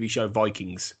recommend the TV show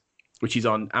Vikings, which is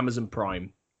on Amazon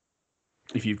Prime.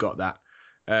 If you've got that,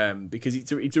 because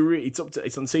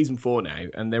it's on season 4 now,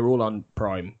 and they're all on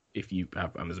Prime if you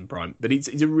have Amazon Prime. But it's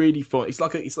a really fun. It's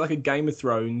like a Game of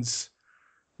Thrones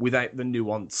without the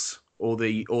nuance. Or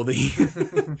the or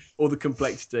the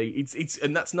complexity. It's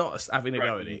and that's not us having a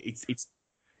go at it. It's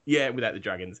without the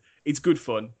dragons. It's good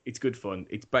fun. It's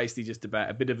basically just about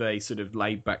a bit of a sort of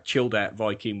laid back, chilled out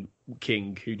Viking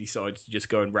king who decides to just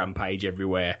go and rampage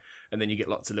everywhere, and then you get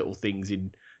lots of little things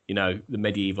in the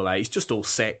medieval age. It's just all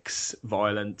sex,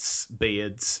 violence,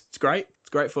 beards. It's great. It's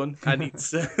great fun, and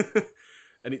it's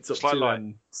and it's up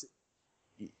to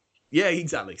yeah,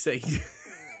 exactly. See,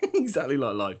 exactly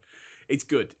like life. It's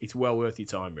good. It's well worth your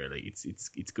time, really.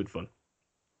 It's good fun.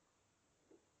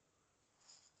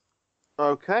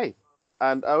 Okay.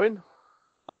 And Owen?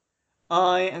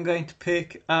 I am going to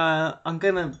pick... I'm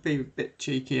going to be a bit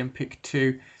cheeky and pick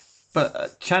 2.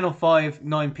 But Channel 5,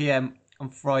 9 p.m. on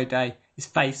Friday is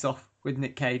Face Off with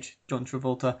Nick Cage, John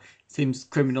Travolta. Seems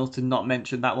criminal to not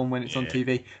mention that one when it's on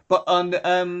TV. But on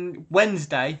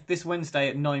this Wednesday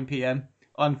at 9 p.m.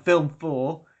 on Film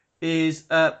 4 is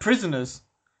Prisoners.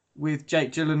 With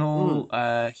Jake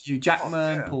Gyllenhaal, Hugh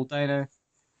Jackman, Paul Dano.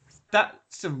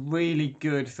 That's a really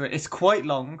good thread. It's quite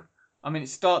long. I mean, it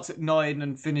starts at 9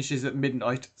 and finishes at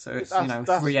midnight, so it's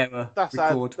 3-hour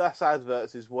record. That's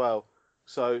adverts as well.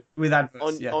 So with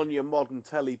adverts, on your modern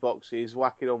telly boxes,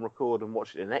 whack it on record and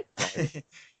watch it in next.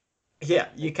 Yeah,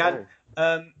 you can.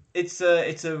 It's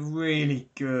a really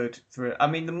good thread. I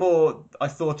mean, the more I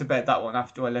thought about that one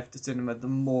after I left the cinema, the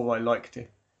more I liked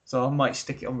it. So I might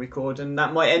stick it on record, and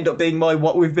that might end up being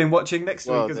what we've been watching next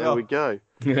week as well. There we go.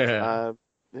 Yeah.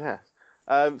 Yes.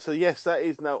 So yes, that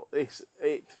is now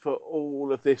it for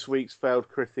all of this week's Failed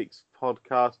Critics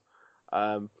podcast.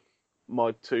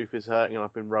 My tooth is hurting and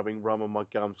I've been rubbing rum on my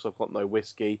gums, so I've got no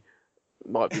whiskey.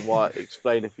 Might be why I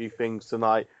explain a few things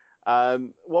tonight.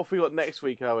 What have we got next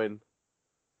week, Owen?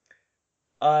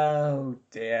 Oh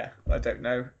dear, I don't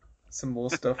know. Some more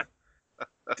stuff.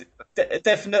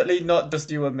 Definitely not just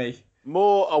you and me.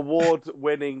 More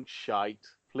award-winning shite.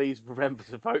 Please remember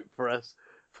to vote for us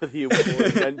for the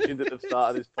award mentioned at the start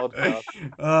of this podcast.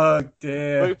 Oh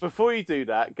dear! But before you do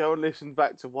that, go and listen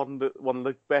back to one of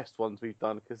the best ones we've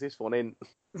done, because this one ain't.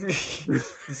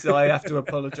 So I have to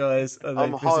apologise.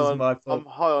 I'm high on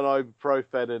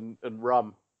ibuprofen and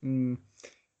rum.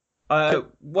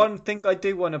 One thing I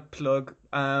do want to plug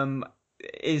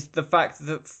is the fact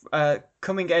that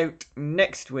coming out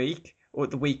next week or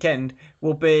the weekend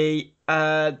will be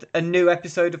a new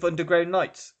episode of Underground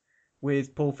Nights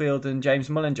with Paul Field and James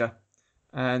Mullinger.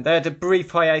 And they had a brief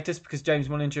hiatus because James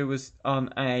Mullinger was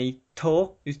on a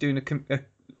tour. He's doing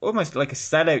almost like a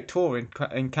sellout tour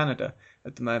in Canada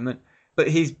at the moment. But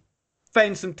he's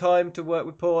found some time to work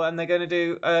with Paul, and they're going to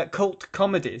do cult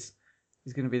comedies.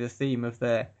 Is going to be the theme of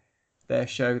their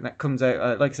show. That comes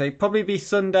out, like I say, probably be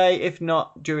Sunday, if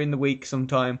not during the week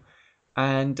sometime.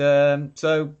 And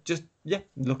so just,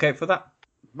 look out for that.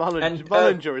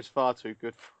 Mullinger is far too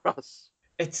good for us.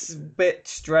 It's a bit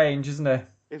strange, isn't it?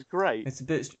 It's great. It's a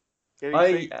bit. He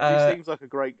seems like a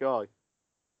great guy.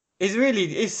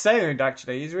 He's sound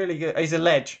actually. He's really good. He's a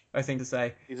ledge, I think to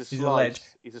say. He's a ledge.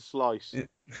 He's a slice.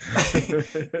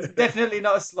 Definitely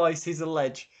not a slice. He's a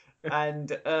ledge,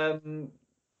 and I'm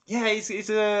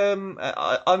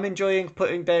enjoying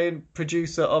putting down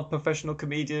producer of professional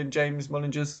comedian James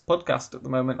Mullinger's podcast at the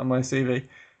moment on my CV.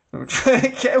 I'm trying to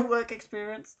get a work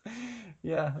experience.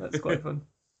 Yeah, that's quite fun.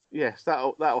 Yes,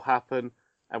 that'll happen,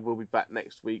 and we'll be back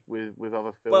next week with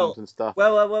other films and stuff.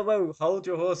 Well, hold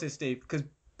your horses, Steve, because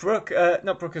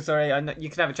not Brooker, sorry, you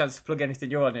can have a chance to plug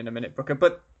anything you're on in a minute, Brooker,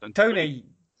 but Tony,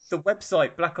 the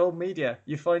website, Black Hole Media,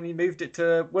 you finally moved it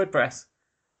to WordPress.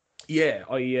 Yeah,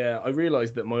 I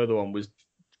realised that my other one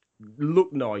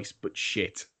looked nice, but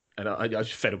shit. And I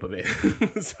just fed up a bit.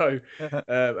 So,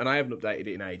 and I haven't updated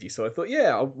it in ages. So I thought,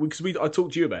 because I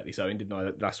talked to you about this, Owen, didn't I,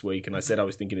 last week? And I said I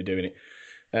was thinking of doing it.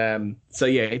 So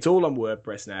it's all on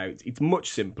WordPress now. It's much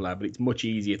simpler, but it's much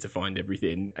easier to find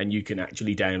everything, and you can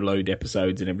actually download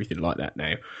episodes and everything like that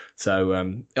now. So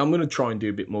I'm going to try and do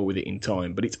a bit more with it in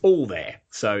time, but it's all there.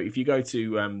 So if you go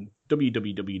to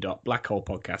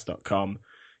www.blackholepodcast.com,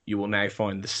 you will now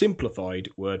find the simplified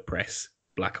WordPress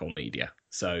Black Hole Media.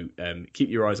 So keep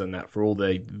your eyes on that for all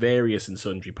the various and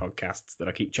sundry podcasts that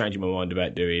I keep changing my mind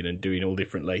about doing and doing all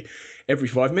differently every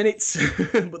 5 minutes.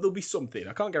 But there'll be something.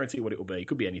 I can't guarantee what it will be. It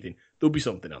could be anything. There'll be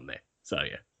something on there. So,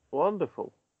 yeah.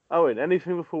 Wonderful. Owen,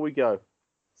 anything before we go?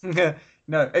 No.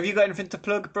 Have you got anything to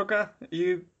plug, Brooker?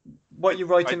 What are you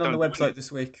writing on the website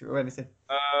this week or anything?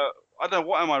 I don't know.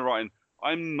 What am I writing?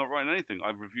 I'm not writing anything.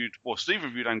 Steve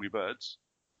reviewed Angry Birds.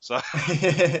 So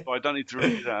I don't need to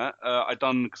review that. I've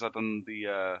done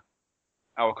the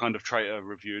Our Kind of Traitor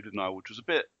review, didn't I? Which was a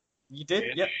bit. You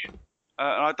did, yep. And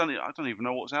I don't even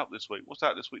know what's out this week. What's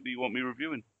out this week that you want me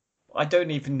reviewing? I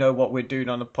don't even know what we're doing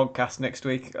on the podcast next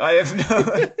week. I have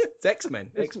no. It's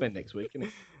X-Men. X-Men next week, isn't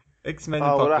it? X-Men.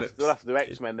 Oh, we'll have to do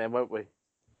X-Men then, won't we?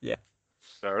 Yeah.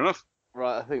 Fair enough.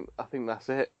 Right, I think that's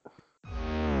it.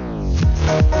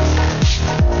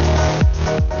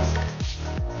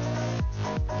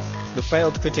 The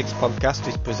Failed Critics podcast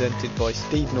is presented by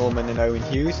Steve Norman and Owen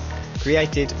Hughes,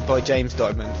 created by James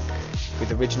Diamond,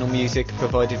 with original music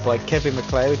provided by Kevin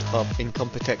MacLeod of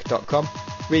Incompetech.com,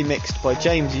 remixed by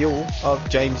James Yule of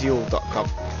JamesYule.com.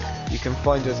 You can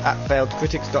find us at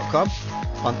FailedCritics.com,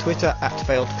 on Twitter at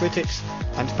FailedCritics,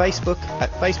 and Facebook at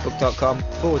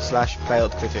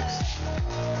Facebook.com/FailedCritics.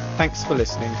 Thanks for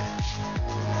listening.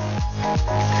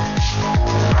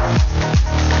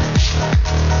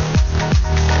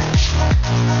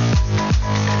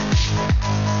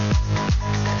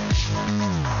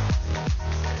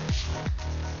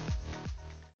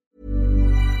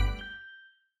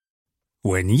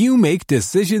 When you make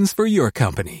decisions for your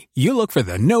company, you look for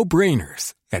the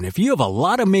no-brainers. And if you have a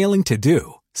lot of mailing to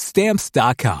do,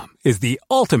 Stamps.com is the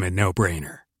ultimate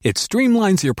no-brainer. It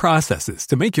streamlines your processes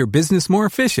to make your business more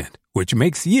efficient, which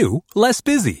makes you less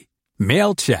busy.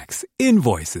 Mail checks,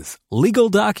 invoices, legal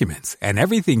documents, and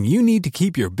everything you need to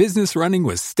keep your business running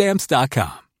with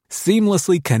Stamps.com.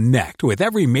 Seamlessly connect with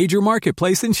every major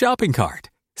marketplace and shopping cart.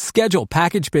 Schedule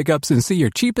package pickups and see your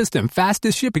cheapest and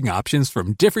fastest shipping options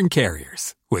from different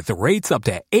carriers, with rates up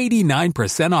to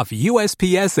 89% off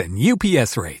USPS and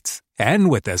UPS rates. And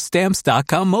with the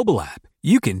Stamps.com mobile app,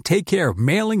 you can take care of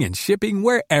mailing and shipping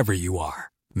wherever you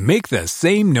are. Make the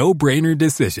same no-brainer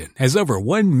decision as over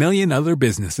 1 million other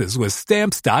businesses with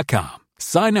Stamps.com.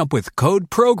 Sign up with code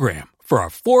PROGRAM for a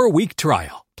 4-week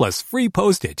trial, plus free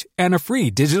postage and a free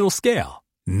digital scale.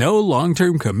 No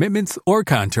long-term commitments or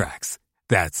contracts.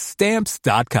 That's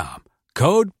Stamps.com.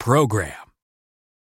 Code PROGRAM.